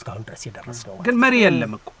ነው እስካሁን ድረስ የደረስነው። ግን መሪ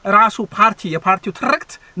የለም እኮ ራሱ ፓርቲ የፓርቲው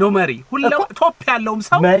ትርክት ነው መሪ። ሁሉም ቶፕ ያለውም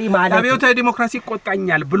ሰው አብዮታዊ ዲሞክራሲ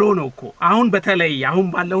ይቆጣኛል ብሎ ነው እኮ። አሁን በተለይ አሁን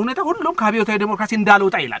ባለው ሁኔታ ሁሉም ከአብዮታዊ ዲሞክራሲ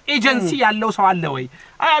እንዳልወጣ ይላል። ኤጀንሲ ያለው ሰው አለ ወይ?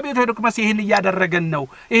 አብዮታዊ ዲሞክራሲ ይሄን እያደረገን ነው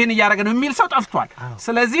ነው የሚል ሰው ጠፍቷል።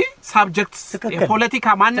 ስለዚህ ሳብጀክት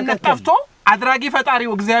የፖለቲካ ማንነት ጠፍቶ አድራጊ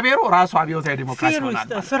ፈጣሪው እግዚአብሔሩ ራሱ አብዮታዊ ዲሞክራሲ ሆናል።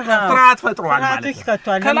 ፍርሃት ፈጥሯል ማለት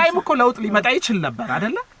ነው። ከላይም እኮ ለውጥ ሊመጣ ይችል ነበር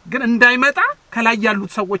አይደለ? ግን እንዳይመጣ ከላይ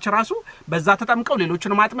ያሉት ሰዎች ራሱ በዛ ተጠምቀው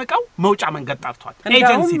ሌሎችን ማጥመቀው መውጫ መንገድ ጠፍቷል።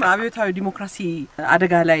 ኤጀንሲ አብዮታዊ ዲሞክራሲ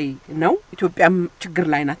አደጋ ላይ ነው፣ ኢትዮጵያም ችግር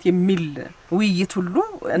ላይ ናት የሚል ውይይት ሁሉ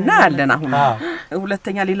እና ያለን አሁን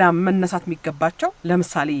ሁለተኛ ሌላ መነሳት የሚገባቸው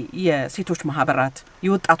ለምሳሌ የሴቶች ማህበራት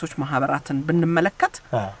የወጣቶች ማህበራትን ብንመለከት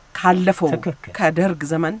ካለፈው ከደርግ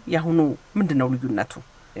ዘመን ያሁኑ ምንድነው ልዩነቱ?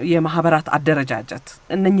 የማህበራት አደረጃጀት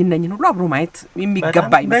እነኝን ሁሉ አብሮ ማየት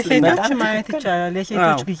የሚገባ ይመስለኛል። በሴቶች ማየት ይቻላል።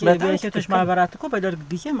 የሴቶች ማህበራት እኮ በደርግ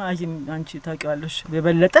ጊዜ ማጂም አንቺ ታውቂዋለሽ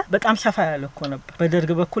የበለጠ በጣም ሰፋ ያለ እኮ ነበር።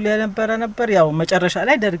 በደርግ በኩል ነበር ያው መጨረሻ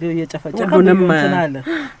ላይ ደርግ እየጨፈጨፈ አለ፣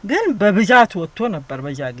 ግን በብዛት ወጥቶ ነበር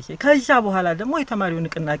በዛ ጊዜ። ከዛ በኋላ ደግሞ የተማሪው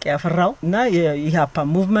ንቅናቄ ያፈራው እና የኢሃፓ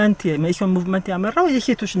ሙቭመንት የሜሶን ሙቭመንት ያመራው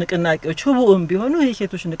የሴቶች ንቅናቄዎች ሁሉም ቢሆኑ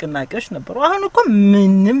የሴቶች ንቅናቄዎች ነበሩ። አሁን እኮ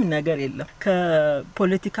ምንም ነገር የለም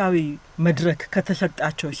ከፖለቲካዊ መድረክ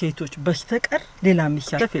ከተሰጣቸው ሴቶች በስተቀር ሌላ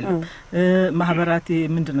የሚሳተፍ የለም። ማህበራት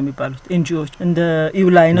ምንድነው የሚባሉት ኤንጂኦዎች እንደ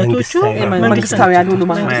ኢውላ አይነቶቹ መንግስታዊ ያልሆኑ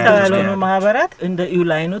ማህበራት እንደ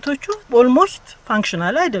ኢውላ አይነቶቹ ኦልሞስት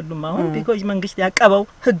ፋንክሽናል አይደሉም አሁን ቢኮዝ መንግስት ያቀበው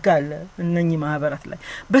ህግ አለ እነኚህ ማህበራት ላይ።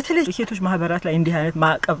 በተለይ ሴቶች ማህበራት ላይ እንዲህ አይነት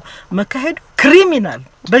ማዕቀብ መካሄዱ ክሪሚናል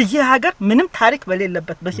በዚህ ሀገር ምንም ታሪክ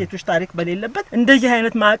በሌለበት በሴቶች ታሪክ በሌለበት እንደዚህ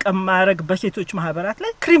አይነት ማዕቀብ ማድረግ በሴቶች ማህበራት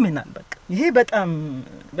ላይ ክሪሚናል በቃ ይሄ በጣም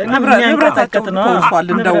ንብረታቸው ነው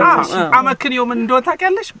እንደው አመክንዮ ምን እንደው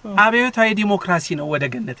ታውቂያለሽ አብዮታዊ ዲሞክራሲ ነው ወደ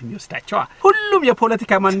ገነት የሚወስዳቸው። ሁሉም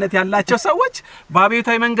የፖለቲካ ማንነት ያላቸው ሰዎች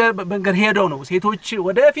በአብዮታዊ መንገድ ሄደው ነው ሴቶች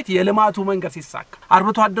ወደፊት የልማቱ መንገድ ሲሳካ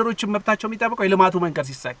አርብቶ አደሮች መብታቸው የሚጠብቀው የልማቱ መንገድ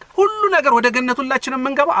ሲሳካ ሁሉ ነገር ወደ ገነት ሁላችንም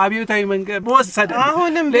መንገባ አብዮታዊ መንገድ ወሰደ።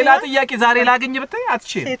 ሌላ ጥያቄ ዛሬ ላገኝ ብታይ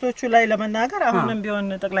አትችልም። ሴቶቹ ላይ ለመናገር አሁንም ቢሆን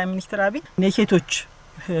ጠቅላይ ሚኒስትር አብይ የሴቶች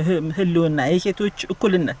ህልውና የሴቶች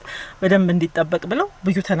እኩልነት በደንብ እንዲጠበቅ ብለው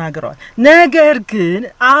ብዙ ተናግረዋል። ነገር ግን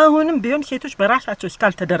አሁንም ቢሆን ሴቶች በራሳቸው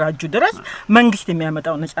እስካልተደራጁ ድረስ መንግስት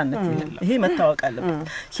የሚያመጣው ነጻነት የለም። ይሄ መታወቅ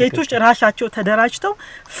አለበት። ሴቶች ራሳቸው ተደራጅተው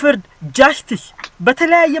ፍርድ ጃስቲስ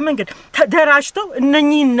በተለያየ መንገድ ተደራጅተው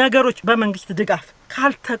እነኚህ ነገሮች በመንግስት ድጋፍ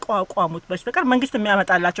ካልተቋቋሙት በስተቀር መንግስት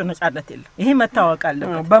የሚያመጣላቸው ነጻነት የለም። ይሄ መታወቅ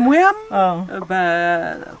አለበት። በሙያም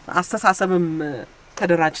በአስተሳሰብም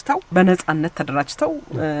ተደራጅተው በነጻነት ተደራጅተው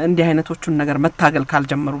እንዲህ አይነቶቹን ነገር መታገል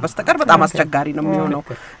ካልጀመሩ በስተቀር በጣም አስቸጋሪ ነው የሚሆነው።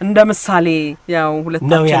 እንደ ምሳሌ ያው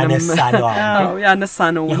ሁለታችንም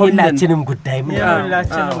ያነሳነው ሁላችንም ጉዳይ ነው።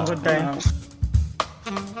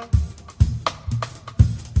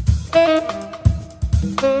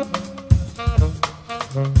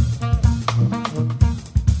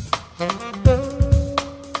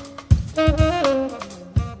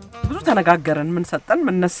 ተነጋገርን ምን ሰጠን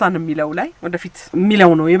ምን ነሳን የሚለው ላይ ወደፊት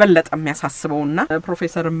የሚለው ነው የበለጠ የሚያሳስበውና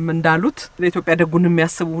ፕሮፌሰርም እንዳሉት ለኢትዮጵያ ደጉን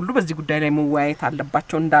የሚያስቡ ሁሉ በዚህ ጉዳይ ላይ መወያየት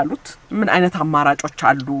አለባቸው እንዳሉት ምን አይነት አማራጮች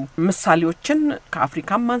አሉ ምሳሌዎችን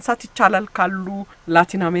ከአፍሪካም ማንሳት ይቻላል ካሉ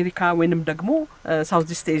ላቲን አሜሪካ ወይንም ደግሞ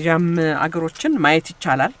ሳውዝ ኢስት ኤዥያም አገሮችን ማየት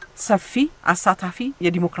ይቻላል ሰፊ አሳታፊ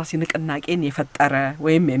የዲሞክራሲ ንቅናቄን የፈጠረ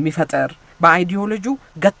ወይም የሚፈጠር በአይዲዮሎጂው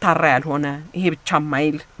ገታራ ያልሆነ ይሄ ብቻ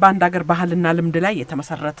ማይል በአንድ ሀገር ባህልና ልምድ ላይ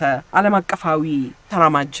የተመሰረተ ዓለም አቀፋዊ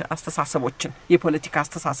ተራማጅ አስተሳሰቦችን የፖለቲካ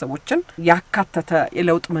አስተሳሰቦችን ያካተተ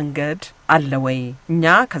የለውጥ መንገድ አለ ወይ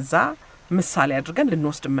እኛ ከዛ ምሳሌ አድርገን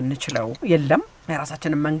ልንወስድ የምንችለው የለም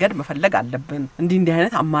የራሳችንን መንገድ መፈለግ አለብን እንዲህ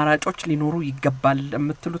አይነት አማራጮች ሊኖሩ ይገባል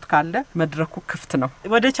የምትሉት ካለ መድረኩ ክፍት ነው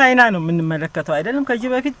ወደ ቻይና ነው የምንመለከተው አይደለም ከዚህ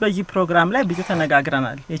በፊት በዚህ ፕሮግራም ላይ ብዙ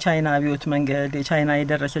ተነጋግረናል የቻይና አብዮት መንገድ የቻይና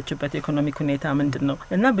የደረሰችበት ኢኮኖሚክ ሁኔታ ምንድነው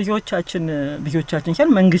እና ብዙዎቻችን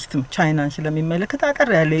ሲል መንግስትም ቻይናን ስለሚመለከት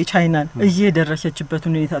አጠር ያለ የቻይናን እዚህ የደረሰችበት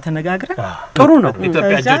ሁኔታ ተነጋግረን ጥሩ ነው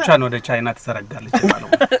ኢትዮጵያ እጆቿን ወደ ቻይና ተሰረጋለች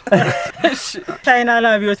ማለት ቻይና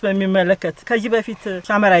አብዮት በሚመለከት ከዚህ በፊት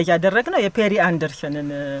ሳመራይዝ ያደረግነው የፔሪ አንደርሰንን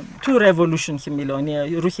ቱ ሬቮሉሽንስ የሚለውን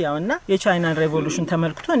የሩሲያውና የቻይናን ሬቮሉሽን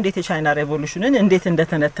ተመልክቶ እንዴት የቻይና ሬቮሉሽንን እንዴት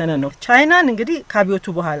እንደተነተነ ነው ቻይናን እንግዲህ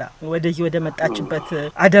ካቢዮቱ በኋላ ወደ መጣችበት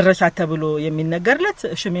አደረሳት ተብሎ የሚነገርለት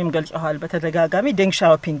ሽሜም ገልጸዋል በተደጋጋሚ ዴንግ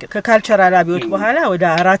ሻኦፒንግ ከካልቸራል አብዮት በኋላ ወደ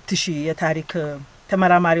 4000 የታሪክ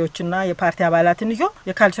ተመራማሪዎችና የፓርቲ አባላትን ይዞ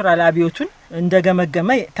የካልቸራል አብዮቱን እንደገመገመ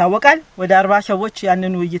ታወቃል ወደ 40 ሰዎች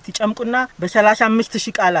ያንኑ ውይይት ይጨምቁና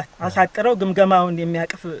በ35000 ቃላት አሳጥረው ግምገማውን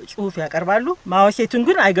የሚያቅፍ ጽሁፍ ያቀርባሉ ማወሴቱን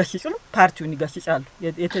ግን አይገስጹም ፓርቲውን ይገስጻሉ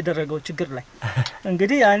የተደረገው ችግር ላይ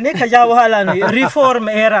እንግዲህ ያኔ ከዛ በኋላ ነው ሪፎርም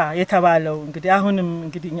ኤራ የተባለው እንግዲህ አሁንም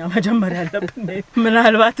እንግዲህኛ መጀመሪያ ያለብን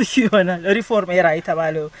ምናልባት እሺ ይሆናል ሪፎርም ኤራ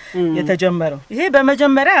የተባለው የተጀመረው ይሄ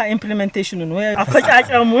በመጀመሪያ ኢምፕሊሜንቴሽኑን ወይ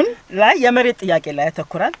አፈጻጸሙን ላይ የመሬት ጥያቄ ላይ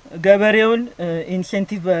ያተኩራል ገበሬውን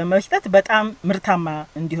ኢንሴንቲቭ መስጠት በጣም ምርታማ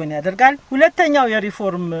እንዲሆን ያደርጋል ሁለተኛው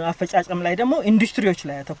የሪፎርም አፈጻጸም ላይ ደግሞ ኢንዱስትሪዎች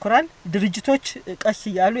ላይ ያተኩራል ድርጅቶች ቀስ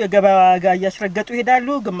ይያሉ የገበያ ዋጋ ያስረገጡ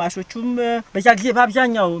ይሄዳሉ ግማሾቹም በዛ ጊዜ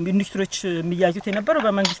በአብዛኛው ኢንዱስትሪዎች የሚያዙት የነበረው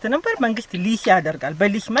በመንግስት ነበር መንግስት ሊስ ያደርጋል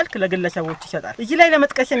በሊስ መልክ ለግለሰቦች ይሰጣል እዚህ ላይ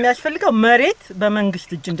ለመጥቀስ የሚያስፈልገው መሬት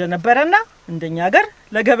በመንግስት እጅ እንደነበረና እንደኛ ሀገር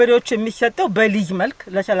ለገበሬዎች የሚሰጠው በሊዝ መልክ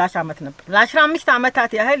ለ30 አመት ነበር ለ15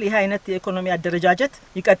 አመታት ያህል ይሄ አይነት የኢኮኖሚ አደረጃጀት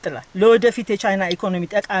ይቀጥላል ለወደፊት የቻይና ኢኮኖሚ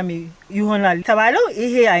ጠቃሚ ይሆናል ተባለው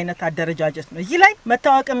ይሄ አይነት አደረጃጀት ነው እዚህ ላይ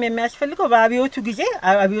መታወቅም የሚያስፈልገው በአብዮቱ ጊዜ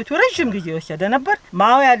አብዮቱ ረጅም ጊዜ ወሰደ ነበር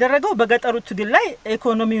ማው ያደረገው በገጠሩ ትግል ላይ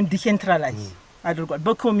ኢኮኖሚውን ዲሴንትራላይዝ አድርጓል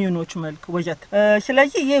በኮሚዩኖች መልክ ወጀት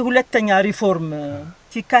ስለዚህ ይሄ ሁለተኛ ሪፎርም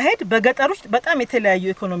ሲካሄድ በገጠር ውስጥ በጣም የተለያዩ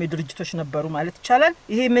ኢኮኖሚ ድርጅቶች ነበሩ ማለት ይቻላል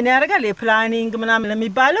ይሄ ምን ያደርጋል የፕላኒንግ ምናምን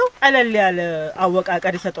ለሚባለው ቀለል ያለ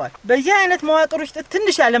አወቃቀር ይሰጣል በዚህ አይነት መዋቅር ውስጥ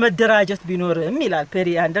ትንሽ ያለ መደራጀት ቢኖርም ይላል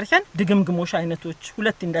ፔሪ አንደርሰን ድግምግሞሽ አይነቶች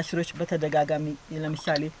ሁለት ኢንዱስትሪዎች በተደጋጋሚ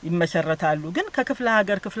ለምሳሌ ይመሰረታሉ ግን ከክፍለ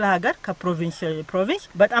ሀገር ከፕሮቪንስ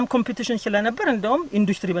በጣም ኮምፒቲሽን ስለነበር እንደውም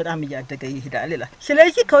ኢንዱስትሪ በጣም እያደገ ይሄዳል ይላል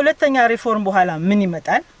ስለዚህ ከሁለተኛ ሪፎርም በኋላ ምን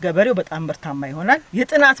ይመጣል ገበሬው በጣም ምርታማ ይሆናል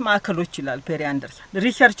የጥናት ማዕከሎች ይላል ፔሪ አንደርሰን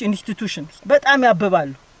ሪሰርች ኢንስቲትዩሽንስ በጣም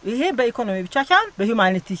ያብባሉ ይሄ በኢኮኖሚ ብቻ ሳይሆን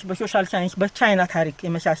በሂዩማኒቲስ በሶሻል ሳይንስ በቻይና ታሪክ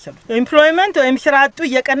የመሳሰሉት ኤምፕሎይመንት ወይም ስራ አጡ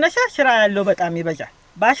እየቀነሰ ስራ ያለው በጣም ይበዛል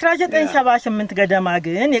በ1978 ገደማ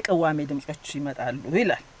ግን የቅዋሜ ድምጾች ይመጣሉ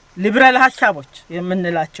ይላል ሊበራል ሐሳቦች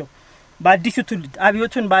የምንላቸው በአዲሱ ትውልድ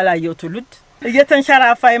አብዮቱን ባላየው ትውልድ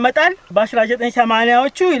እየተንሸራፋ ይመጣል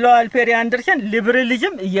በ1980ዎቹ ይለዋል ፔሪ አንደርሰን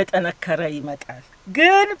ሊበራሊዝም እየጠነከረ ይመጣል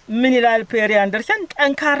ግን ምን ይላል ፔሪ አንደርሰን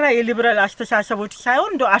ጠንካራ የሊበራል አስተሳሰቦች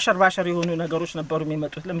ሳይሆን እንደ አሸርባሸር የሆኑ ነገሮች ነበሩ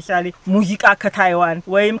የሚመጡት ለምሳሌ ሙዚቃ ከታይዋን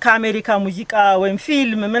ወይም ከአሜሪካ ሙዚቃ ወይም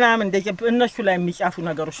ፊልም ምናምን እነሱ ላይ የሚጻፉ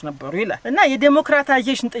ነገሮች ነበሩ ይላል እና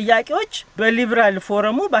የዲሞክራታይዜሽን ጥያቄዎች በሊበራል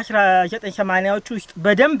ፎረሙ በ1980ዎቹ ውስጥ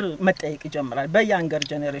በደንብ መጠየቅ ይጀምራል በያንገር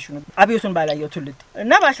ጄኔሬሽኑ አብዮቱን ባላየው ትውልድ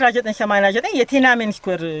እና በ1989 የቲናሜን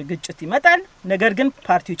ስኩዌር ግጭት ይመጣል ነገር ግን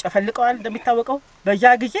ፓርቲው ጨፈልቀዋል እንደሚታወቀው በዛ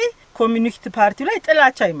ጊዜ ኮሚኒስት ፓርቲ ላይ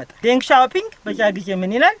ጥላቻ ይመጣል ዴንግ ሻኦፒንግ በዛ ጊዜ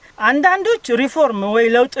ምን ይላል አንዳንዶች ሪፎርም ወይ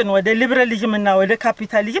ለውጥን ወደ ሊበራሊዝም እና ወደ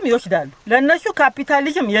ካፒታሊዝም ይወስዳሉ ለነሱ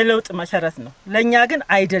ካፒታሊዝም የለውጥ መሰረት ነው ለኛ ግን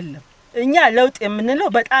አይደለም እኛ ለውጥ የምንለው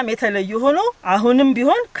በጣም የተለየ ሆኖ አሁንም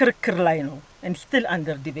ቢሆን ክርክር ላይ ነው and still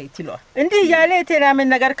under debate ይሏል እንዲህ ያለ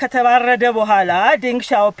የቴናሜን ነገር ከተባረደ በኋላ ዴንግ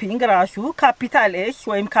ሻኦፒንግ ራሱ ካፒታል ኤስ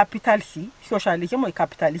ወይም ካፒታል ሲ ሶሻሊዝም ወይ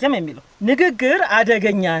ካፒታሊዝም የሚለው ንግግር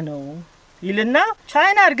አደገኛ ነው ይልና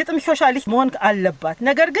ቻይና እርግጥም ሶሻሊስት መሆን አለባት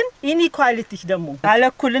ነገር ግን ኢኒኳሊቲስ ደግሞ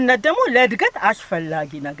አለኩልነት ደግሞ ለእድገት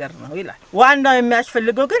አስፈላጊ ነገር ነው ይላል ዋናው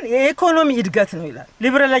የሚያስፈልገው ግን የኢኮኖሚ እድገት ነው ይላል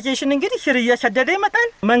ሊበራላይዜሽን እንግዲህ ስር እየሰደደ ይመጣል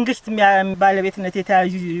መንግስት ባለቤትነት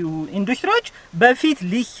የተያዙ ኢንዱስትሪዎች በፊት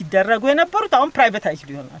ሊደረጉ የነበሩት አሁን ፕራይቬታይዝ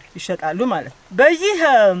ይሆናል ይሸጣሉ ማለት በዚህ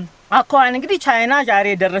አኳን እንግዲህ ቻይና ዛሬ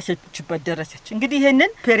ደረሰች እንግዲህ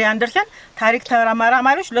ይሄንን ፔሪ አንደርሰን ታሪክ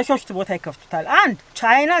ተመራማሪዎች ለሶስት ቦታ ይከፍቱታል አንድ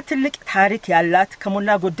ቻይና ትልቅ ታሪክ ያላት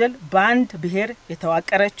ከሞላ ጎደል ባንድ ብሔር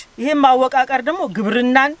የተዋቀረች ይሄም ማወቃቀር ደግሞ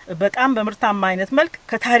ግብርናን በጣም በምርታማ አይነት መልክ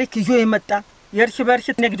ከታሪክ ይዞ የመጣ የርስ በርስ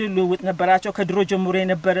ንግድ ልውውጥ ነበራቸው ከድሮ ጀምሮ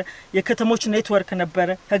የነበረ የከተሞች ኔትወርክ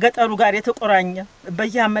ነበረ ከገጠሩ ጋር የተቆራኘ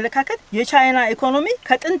በየአመለካከት የቻይና ኢኮኖሚ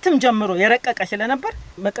ከጥንትም ጀምሮ የረቀቀ ስለነበር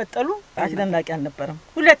መቀጠሉ አስደናቂ አልነበረም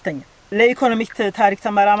ሁለተኛ ለኢኮኖሚስት ታሪክ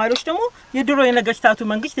ተመራማሪዎች ደግሞ የድሮ የነገስታቱ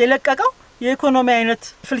መንግስት የለቀቀው የኢኮኖሚ አይነት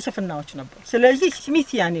ፍልስፍናዎች ነበር ስለዚህ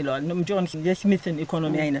ስሚቲያን ይላል ጆን የስሚትን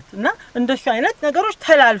ኢኮኖሚ አይነት እና እንደሱ አይነት ነገሮች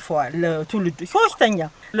ተላልፈዋል ለትውልዱ ሶስተኛ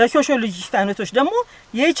ለሶሻሊስት አይነቶች ደግሞ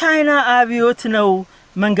የቻይና አብዮት ነው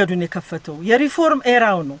መንገዱን የከፈተው የሪፎርም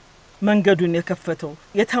ኤራው ነው መንገዱን የከፈተው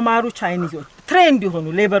የተማሩ ቻይኒዞች ትሬንድ የሆኑ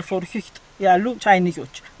ሌበር ፎርስ ውስጥ ያሉ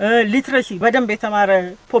ቻይኒዞች ሊትሬሲ በደንብ የተማረ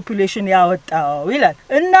ፖፑሌሽን ያወጣው ይላል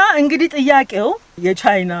እና እንግዲህ ጥያቄው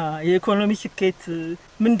የቻይና የኢኮኖሚ ስኬት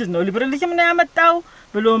ምንድነው ሊበራሊዝም ነው ያመጣው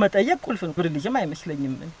ብሎ መጠየቅ ቁልፍ ነው ሊበራሊዝም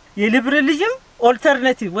አይመስለኝም የሊበራሊዝም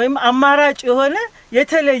ኦልተርናቲቭ ወይም አማራጭ የሆነ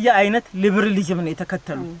የተለየ አይነት ሊበራሊዝም ነው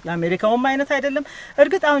የተከተሉ የአሜሪካውም አይነት አይደለም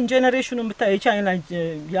እርግጥ አሁን ጄነሬሽኑን ብታይ የቻይና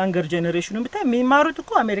ያንገር ጄነሬሽኑን ብታይ የሚማሩት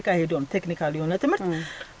እኮ አሜሪካ ሄደው ቴክኒካል የሆነ ትምህርት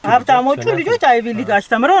ሀብታሞቹ ልጆች አይቪ ሊግ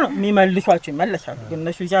አስተምረው ነው የሚመልሷቸው ይመለሳሉ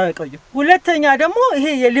እነሱ ይዛው ያቆዩ ሁለተኛ ደግሞ ይሄ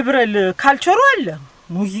የሊበራል ካልቸሩ አለ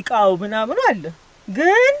ሙዚቃው ምናምን አለ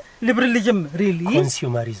ግን ሊበራሊዝም ሪሊ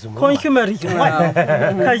ኮንሱመሪዝም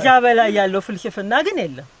ከዛ በላይ ያለው ፍልስፍና ግን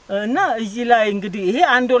የለም እና እዚህ ላይ እንግዲህ ይሄ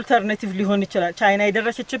አንድ ኦልተርናቲቭ ሊሆን ይችላል ቻይና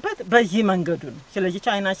የደረሰችበት በዚህ መንገዱ ነው ስለዚህ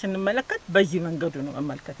ቻይና ስንመለከት በዚህ መንገዱ ነው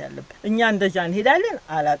መመልከት ያለበት እኛ እንደዛ እንሄዳለን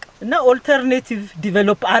አላቀም እና ኦልተርናቲቭ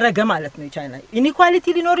ዲቨሎፕ አረገ ማለት ነው ቻይና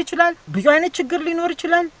ኢኒኳሊቲ ሊኖር ይችላል ብዙ አይነት ችግር ሊኖር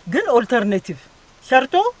ይችላል ግን ኦልተርናቲቭ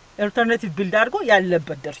ሰርቶ ኦልተርናቲቭ ቢልድ አድርጎ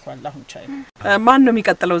ያለበት ደርሷል አሁን ቻይና ማን ነው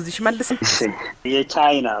የሚቀጥለው እዚህ መልስ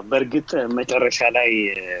የቻይና በርግጥ መጨረሻ ላይ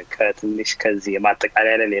ከትንሽ ከዚህ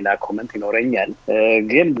የማጠቃለያ ላይ ሌላ ኮሜንት ይኖረኛል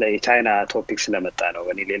ግን ለቻይና ቶፒክ ስለመጣ ነው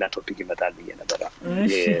እኔ ሌላ ቶፒክ ይመጣል ብዬ ነበር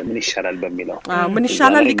ምን ይሻላል በሚለው ምን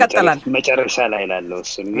ይሻላል ይቀጥላል መጨረሻ ላይ ላለው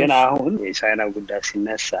እሱ ግን አሁን የቻይና ጉዳይ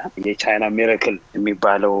ሲነሳ የቻይና ሚራክል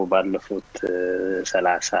የሚባለው ባለፉት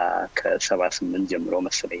 30 ከ78 ጀምሮ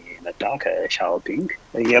መሰለኝ የመጣው ከሻኦፒንግ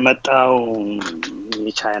የመጣው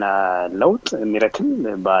የቻይና ለውጥ ሚራክል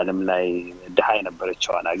በአለም ላይ ድሃ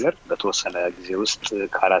የነበረችው ሀገር በተወሰነ ጊዜ ውስጥ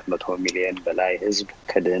ከ400 ሚሊዮን በላይ ህዝብ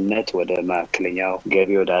ከድህነት ወደ ማዕከለኛው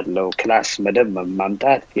ገቢ ወዳለው ክላስ መደብ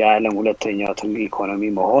ማምጣት የዓለም ሁለተኛው ትልቅ ኢኮኖሚ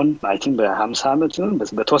መሆን ማለትም በ50 አመት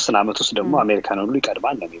በተወሰነ አመት ውስጥ ደግሞ አሜሪካን ሁሉ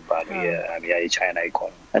ይቀድማል ነው የሚባለው የቻይና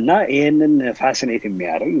ኢኮኖሚ እና ይሄንን ፋሲኔት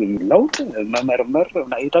የሚያደርግ ለውጥ መመርመር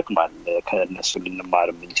ይጠቅማል ከነሱ ልንማር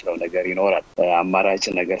የምንችለው ነገር ይኖራል አማራጭ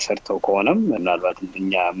ነገር ሰርተው ከሆነም ምናልባት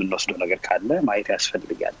እኛ የምንወስደው ነገር ካለ ማየት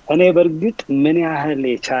ያስፈልጋል እኔ በርግጥ ምን ያህል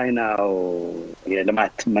የቻይናው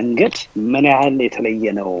የልማት መንገድ ምን ያህል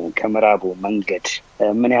የተለየ ነው ከምዕራቡ መንገድ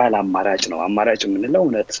ምን ያህል አማራጭ ነው አማራጭ ምንለው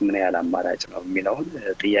እውነት ምን ያህል አማራጭ ነው የሚለውን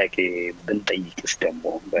ጥያቄ ብንጠይቅስ ደግሞ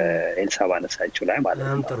በኤልሳባ ነሳችሁ ላይ ማለት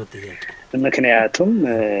ነው ጥሩ ጥያቄ ምክንያቱም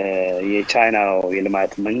የቻይናው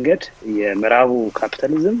የልማት መንገድ የምዕራቡ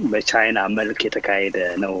ካፒታሊዝም በቻይና መልክ የተካሄደ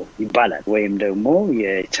ነው ይባላል ወይም ደግሞ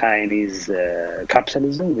የቻይኒዝ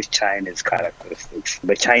ካፒታሊዝም with Chinese characteristics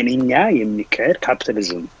በቻይንኛ የሚካሄድ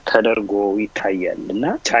ካፒታሊዝም ተደርጎ ይታያል እና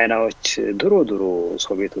ቻይናዎች ድሮ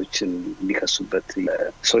ሶቪየቶችን ሊከሱበት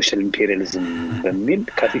ሶሻል ኢምፔሪያሊዝም በሚል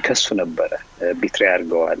ከሱ ነበር ቢትሬ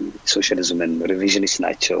አድርገዋል ሶሻሊዝምን ሪቪዥኒስት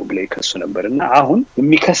ናቸው ብለው ይከሱ ነበርና አሁን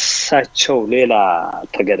የሚከሳቸው ሌላ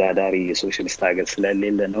ተገዳዳሪ የሶሻሊስት ሀገር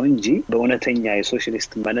ስለሌለ ነው እንጂ በእውነተኛ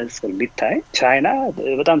የሶሻሊስት መነጽር ቢታይ ቻይና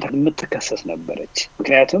በጣም የምትከሰስ ነበረች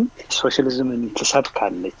ምክንያቱም ሶሻሊዝምን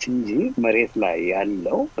ትሰብካለች እንጂ መሬት ላይ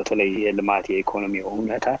ያለው በተለይ የልማት የኢኮኖሚ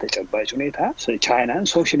ሁኔታ ተጨባጭ ሁኔታ ቻይናን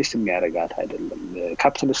ሶሻሊስት የሚያደርጋት አይደለም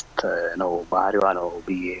ካፒታሊስት ነው ባህሪዋ ነው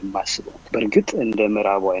ብዬ የማስበው በርግጥ እንደ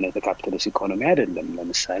ምዕራቡ አይነት ካፒታሊስት ኢኮኖሚ አይደለም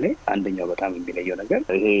ለምሳሌ አንደኛው በጣም የሚለየው ነገር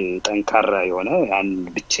ይሄ ጠንካራ የሆነ አንድ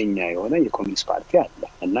ብቸኛ የሆነ የኮሚኒስት ፓርቲ አለ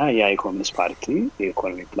እና ያ የኮሚኒስት ፓርቲ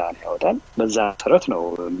የኢኮኖሚ ፕላን ያወጣል በዛ መሰረት ነው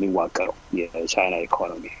የሚዋቀረው የቻይና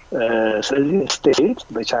ኢኮኖሚ ስለዚህ ስቴት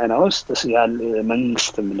በቻይና ውስጥ ያለ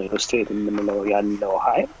መንግስት የምንለው ስቴት የምንለው ያለው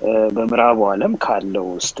ኃይል በምዕራቡ ዓለም ካለው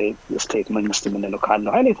ስቴት መንግስት የምንለው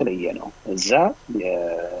ካለው ኃይል የተለየ ነው እዛ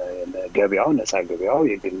ገበያው ነፃ ገበያው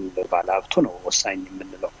የግል ባለሀብቱ ነው ወሳኝ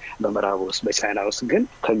የምንለው በምዕራብ ውስጥ በቻይና ውስጥ ግን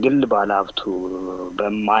ከግል ባለሀብቱ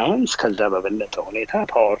በማያንስ ከዛ በበለጠ ሁኔታ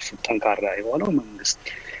ፓወርፉል ጠንካራ የሆነው መንግስት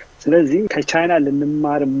ስለዚህ ከቻይና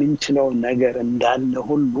ልንማር የምንችለው ነገር እንዳለ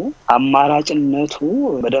ሁሉ አማራጭነቱ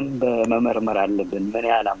በደንብ መመርመር አለብን ምን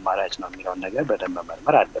ያህል አማራጭ ነው የሚለው ነገር በደንብ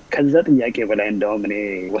መመርመር አለብን ከዛ ጥያቄ በላይ እንደውም እኔ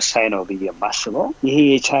ወሳኝ ነው ብዬ የማስበው ይሄ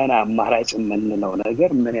የቻይና አማራጭ የምንለው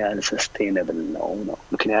ነገር ምን ያህል ሰስቴይነብል ነው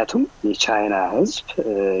ምክንያቱም የቻይና ህዝብ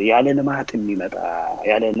ያለ ልማት የሚመጣ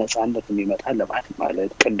ያለ ነፃነት የሚመጣ ልማት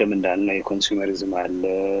ማለት ቅድም እንዳልነው የኮንሱመሪዝም አለ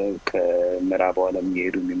ከምዕራብ ዓለም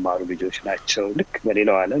የሄዱ የሚማሩ ልጆች ናቸው ልክ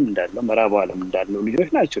በሌላው ዓለም እንዳለው ምዕራብ ዓለም እንዳለው ልጆች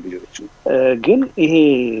ናቸው ልጆቹ ግን ይሄ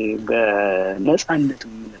በነፃነት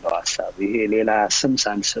የምንለው ሐሳብ ይሄ ሌላ ስም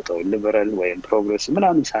ሳንሰጠው ሊበራል ወይም ፕሮግሬስ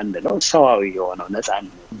ምናምን ሳንለው ሰዋዊ የሆነው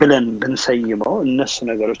ነፃነት ብለን ብንሰይመው እነሱ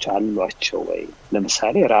ነገሮች አሏቸው ወይ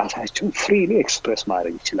ለምሳሌ ራሳቸው ፍሪሊ ኤክስፕሬስ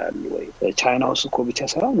ማድረግ ይችላሉ ወይ ቻይና ውስጥ እኮ ብቻ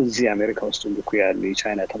ሳይሆን እዚህ አሜሪካ ውስጥ እኮ ያሉ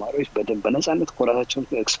የቻይና ተማሪዎች በደንብ በነፃነት ኮራታቸውን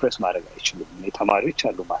ኤክስፕሬስ ማድረግ አይችሉም ተማሪዎች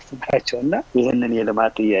አሉ ማስተማራቸውና ይሄንን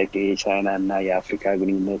የልማት ጥያቄ የቻይናና የአፍሪካ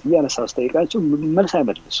ግንኙነት ያነሳው ጠይቃቸው መልስ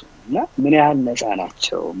አይመልሱም እና ምን ያህል ነፃ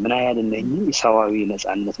ናቸው ምን ያህል እነኚህ ሰዋዊ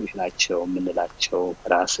ነፃነቶች ናቸው የምንላቸው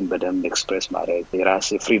ራስን በደንብ ኤክስፕሬስ ማድረግ የራስ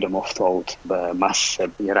ፍሪደም ኦፍ ቶት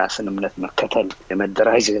በማሰብ የራስን እምነት መከተል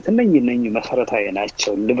የመደራጀት እነኚህ መሰረታዊ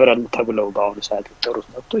ናቸው ሊበራል ተብለው በአሁኑ ሰዓት ጥሩት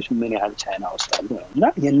መብቶች ምን ያህል ቻይና ውስጥ አሉ እና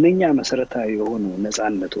የነኛ መሰረታዊ የሆኑ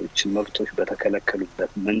ነፃነቶች መብቶች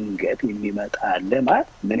በተከለከሉበት መንገድ የሚመጣ ልማት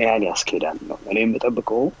ምን ያህል ያስኬዳል ነው እኔ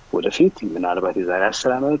የምጠብቀው ወደፊት ምናልባት የዛሬ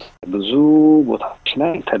 10 ዓመት ብዙ ቦታዎች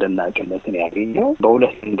ላይ ተደናቂነትን ያገኘው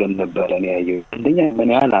በሁለት መንገድ ነበር እኔ ያየው አንደኛ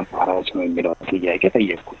ምን ያህል አማራጭ ነው የሚለው ጥያቄ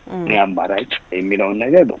ጠየቅኩ እኔ አማራጭ የሚለውን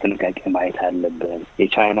ነገር በጥንቃቄ ማየት አለብን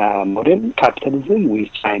የቻይና ሞዴል ካፒታሊዝም ወይ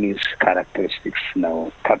ቻይኒዝ ካራክተሪስቲክስ ነው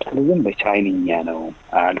ካፒታሊዝም በቻይንኛ ነው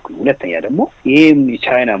አልኩ ሁለተኛ ደግሞ ይሄም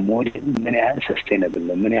የቻይና ሞዴል ምን ያህል ሰስቴይነብል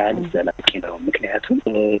ነው ምን ያህል ዘላቂ ነው ምክንያቱም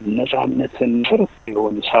ነፃነትን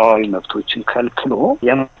የሆኑ ሰዋዊ መብቶችን ከልክሎ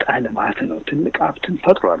የመጣ ልማት ነው ትልቅ ሀብትን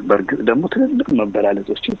ፈጥሯል በርግጥ ደግሞ ትልልቅ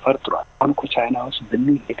መበላለጦችን ፈጥሯል አሁን እኮ ቻይና ውስጥ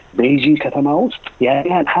ብንሄድ ቤጂንግ ከተማ ውስጥ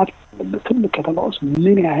ያህል ሀብት በትልቅ ከተማ ውስጥ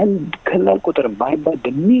ምን ያህል ከላል ቁጥር ባይባል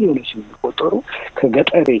በሚሊዮኖች የሚቆጠሩ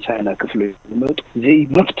ከገጠር የቻይና ክፍሎች የሚመጡ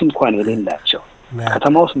መብት እንኳን የሌላቸው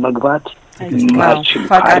ከተማ ውስጥ መግባት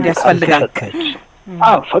ፈቃድ ያስፈልጋል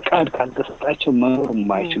ፈቃድ ካልተሰጣቸው መኖር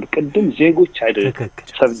የማይችሉ ቅድም ዜጎች አይደለም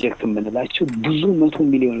ሰብጀክት የምንላቸው ብዙ 100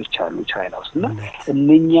 ሚሊዮኖች አሉ ቻይና ውስጥ እና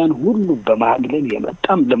እነኛን ሁሉ በማግለል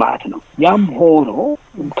የመጣም ልማት ነው ያም ሆኖ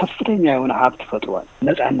ከፍተኛ የሆነ ሀብት ፈጥሯል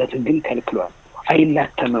ነፃነትን ግን ከልክሏል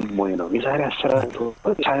አይላተምም ወይ ነው የዛሬ 10 ዓመት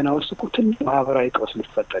ቻይና ውስጥ እኮ ትልቅ ማህበራዊ ቀውስ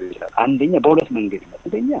ሊፈጠር ይችላል አንደኛ በሁለት መንገድ ነው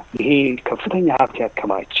አንደኛ ይሄ ከፍተኛ ሀብት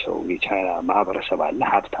ያከማቸው የቻይና ማህበረሰብ አለ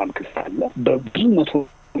ሀብታም ክፍል አለ በብዙ መቶ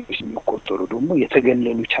የሚቆጠሩ ደግሞ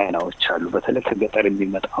የተገለሉ ቻይናዎች አሉ በተለይ ከገጠር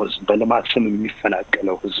የሚመጣው ህዝብ በልማት ስም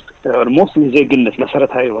የሚፈናቀለው ህዝብ ኦልሞስት የዜግነት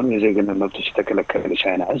መሰረታዊ የሆኑ የዜግነት መብቶች የተከለከለ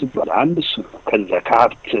ቻይና ህዝብ አንድ እሱ ከዛ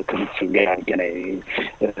ከሀብት ክፍፍል ጋር ያገናኝ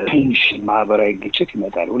ትንሽ ማህበራዊ ግጭት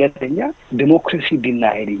ይመጣል ሁለተኛ ዲሞክራሲ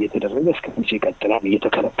ዲናይል እየተደረገ እስከመቼ ይቀጥላል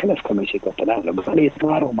እየተከለከለ እስከመቼ ይቀጥላል በተለይ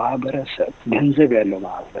የተማረው ማህበረሰብ ገንዘብ ያለው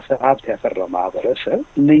ማህበረሰብ ሀብት ያፈራው ማህበረሰብ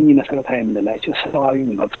እነኚህ መሰረታዊ የምንላቸው ሰዋዊ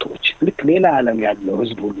መብቶች ልክ ሌላ ዓለም ያለው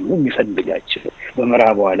ህዝብ ሁሉ የሚፈልጋቸው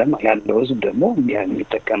በምዕራቡ ዓለም ያለው ህዝብ ደግሞ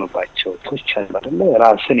የሚጠቀምባቸው ቶች አይደለ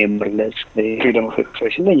ራስን የመግለጽ ፍሪደም ኦፍ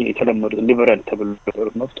ኤክስፕሬሽን ላይ የተለመዱ ሊበራል ተብሎ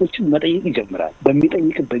መብቶችን መጠየቅ ይጀምራል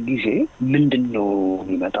በሚጠይቅበት ጊዜ ምንድነው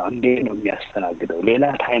የሚመጣው እንዴት ነው የሚያስተናግደው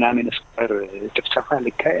ሌላ ታይናሚን ስኳር ጭፍጨፋ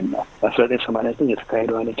ሊካሄድ ነው በ1989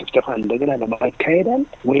 የተካሄደው አይነት ጭፍጨፋ እንደገና ለማካሄዳል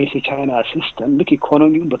ወይስ የቻይና ሲስተም ልክ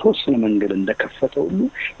ኢኮኖሚውን በተወሰነ መንገድ እንደከፈተው ሁሉ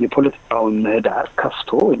የፖለቲካውን ምህዳር ከፍቶ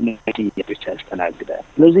እነዚህ ብቻ ያስተናግዳል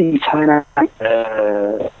ስለዚህ ቻይና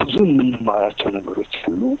ብዙ የምንማራቸው ነገሮች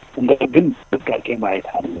አሉ ግን ጥንቃቄ ማየት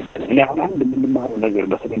አለብን እኔ አሁን አንድ የምንማረው ነገር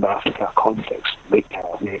በተለይ በአፍሪካ ኮንቴክስት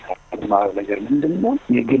የምንማረው ነገር ምንድነው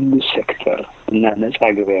የግሉ ሴክተር እና ነፃ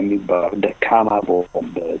ገበያ የሚባለው ደካማ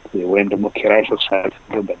በሆነበት ወይም ደግሞ ኪራይ ሰብሳቢ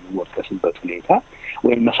በሚወቀስበት ሁኔታ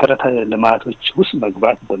ወይም መሰረተ ልማቶች ውስጥ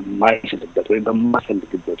መግባት በማይችልበት ወይም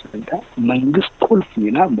በማይፈልግበት ሁኔታ መንግስት ቁልፍ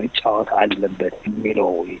ሚና መጫወት አለበት የሚለው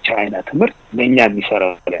የቻይና ትምህርት ለእኛ የሚሰራ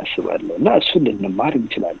ያስባለሁ እና እሱን ልንማር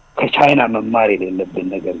እንችላለን ከቻይና መማር የሌለብን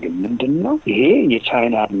ነገር ግን ምንድነው ይሄ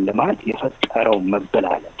የቻይና ልማት የፈጠረው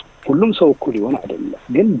መበላለጥ ሁሉም ሰው እኩል ይሆን አይደለም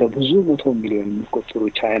ግን በብዙ 100 ሚሊዮን የሚቆጠሩ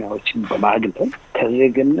ቻይናዎችን በማግለል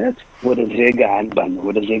ከዜግነት ወደ ዜጋ አልባነት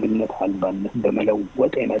ወደ ዜግነት አልባነት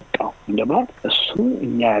በመለወጥ የመጣው እንደማለት እሱ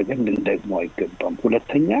እኛ ሀገር ልንደግመው አይገባም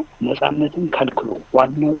ሁለተኛ ነፃነትን ከልክሎ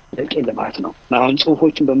ዋናው ደቂ ልማት ነው አሁን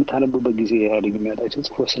ጽሁፎችን በምታነቡበት ጊዜ ያለኝ የሚያጣቸው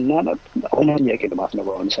ጽሁፎች ስናነብ አሁን ጥያቄ ልማት ነው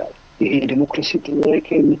በአሁኑ ሰዓት ይሄ ዲሞክራሲ ጥያቄ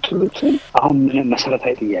የምትሉትን አሁን ምንም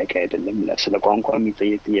መሰረታዊ ጥያቄ አይደለም ይላል። ስለ ቋንቋ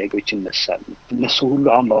የሚጠየቅ ጥያቄዎች ይነሳሉ። እነሱ ሁሉ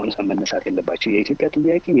አሁን በአሁኑ ሰዓት መነሳት የለባቸው። የኢትዮጵያ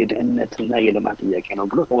ጥያቄ የድህነትና የልማት ጥያቄ ነው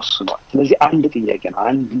ብሎ ተወስኗል። ስለዚህ አንድ ጥያቄ ነው፣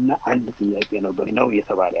 አንድ ጥያቄ ነው ነው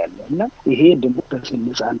እየተባለ ያለው እና ይሄ ዲሞክራሲ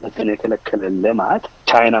ነጻነትን የከለከለ ልማት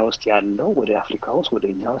ቻይና ውስጥ ያለው ወደ አፍሪካ ውስጥ ወደ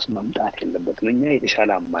እኛ ውስጥ መምጣት የለበትም። እኛ የተሻለ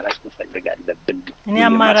አማራጭ መፈለግ አለብን። እኔ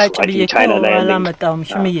አማራጭ ብዬሽ አላመጣሁም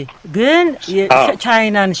ሽምዬ፣ ግን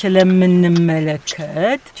ቻይናን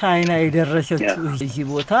ስለምንመለከት ቻይና የደረሰችው እዚህ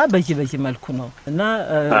ቦታ በዚህ መልኩ ነው እና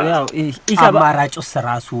ያው አማራጭስ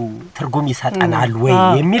ራሱ ትርጉም ይሰጠናል ወይ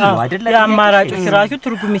የሚል ነው አይደል? አማራጭስ ራሱ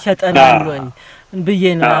ትርጉም ይሰጠናል ወይ ብዬ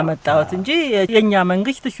ነው ያመጣሁት እንጂ የኛ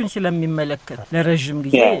መንግስት እሱን ስለሚመለከት ለረጅም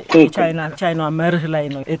ጊዜ ቻይና መርህ ላይ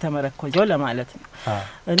ነው የተመረኮዘው ለማለት ነው።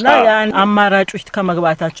 እና ያን አማራጮች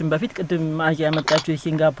ከመግባታችን በፊት ቅድም አያ ያመጣችው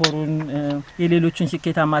የሲንጋፖሩን የሌሎችን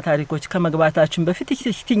ስኬታማ ታሪኮች ከመግባታችን በፊት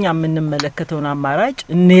እስቲኛ የምንመለከተውን አማራጭ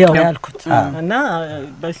እንየው ያልኩት እና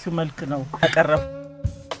በሱ መልክ ነው ያቀረበው።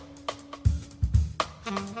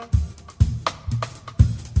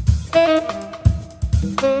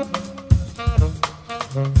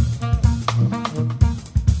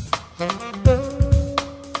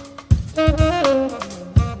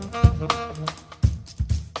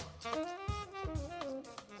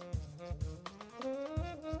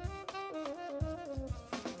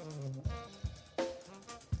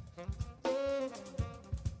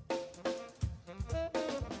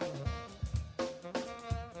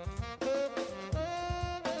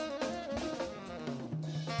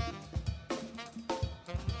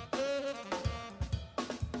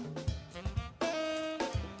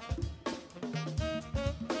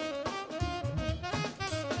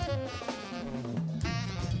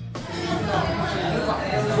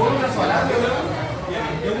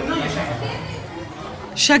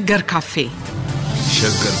 ሸገር ካፌ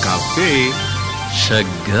ሸገር ካፌ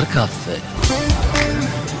ሸገር ካፌ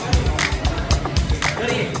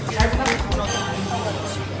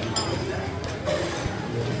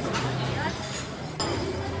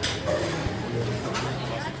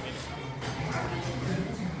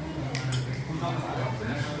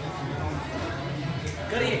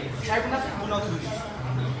ሻይ ቡና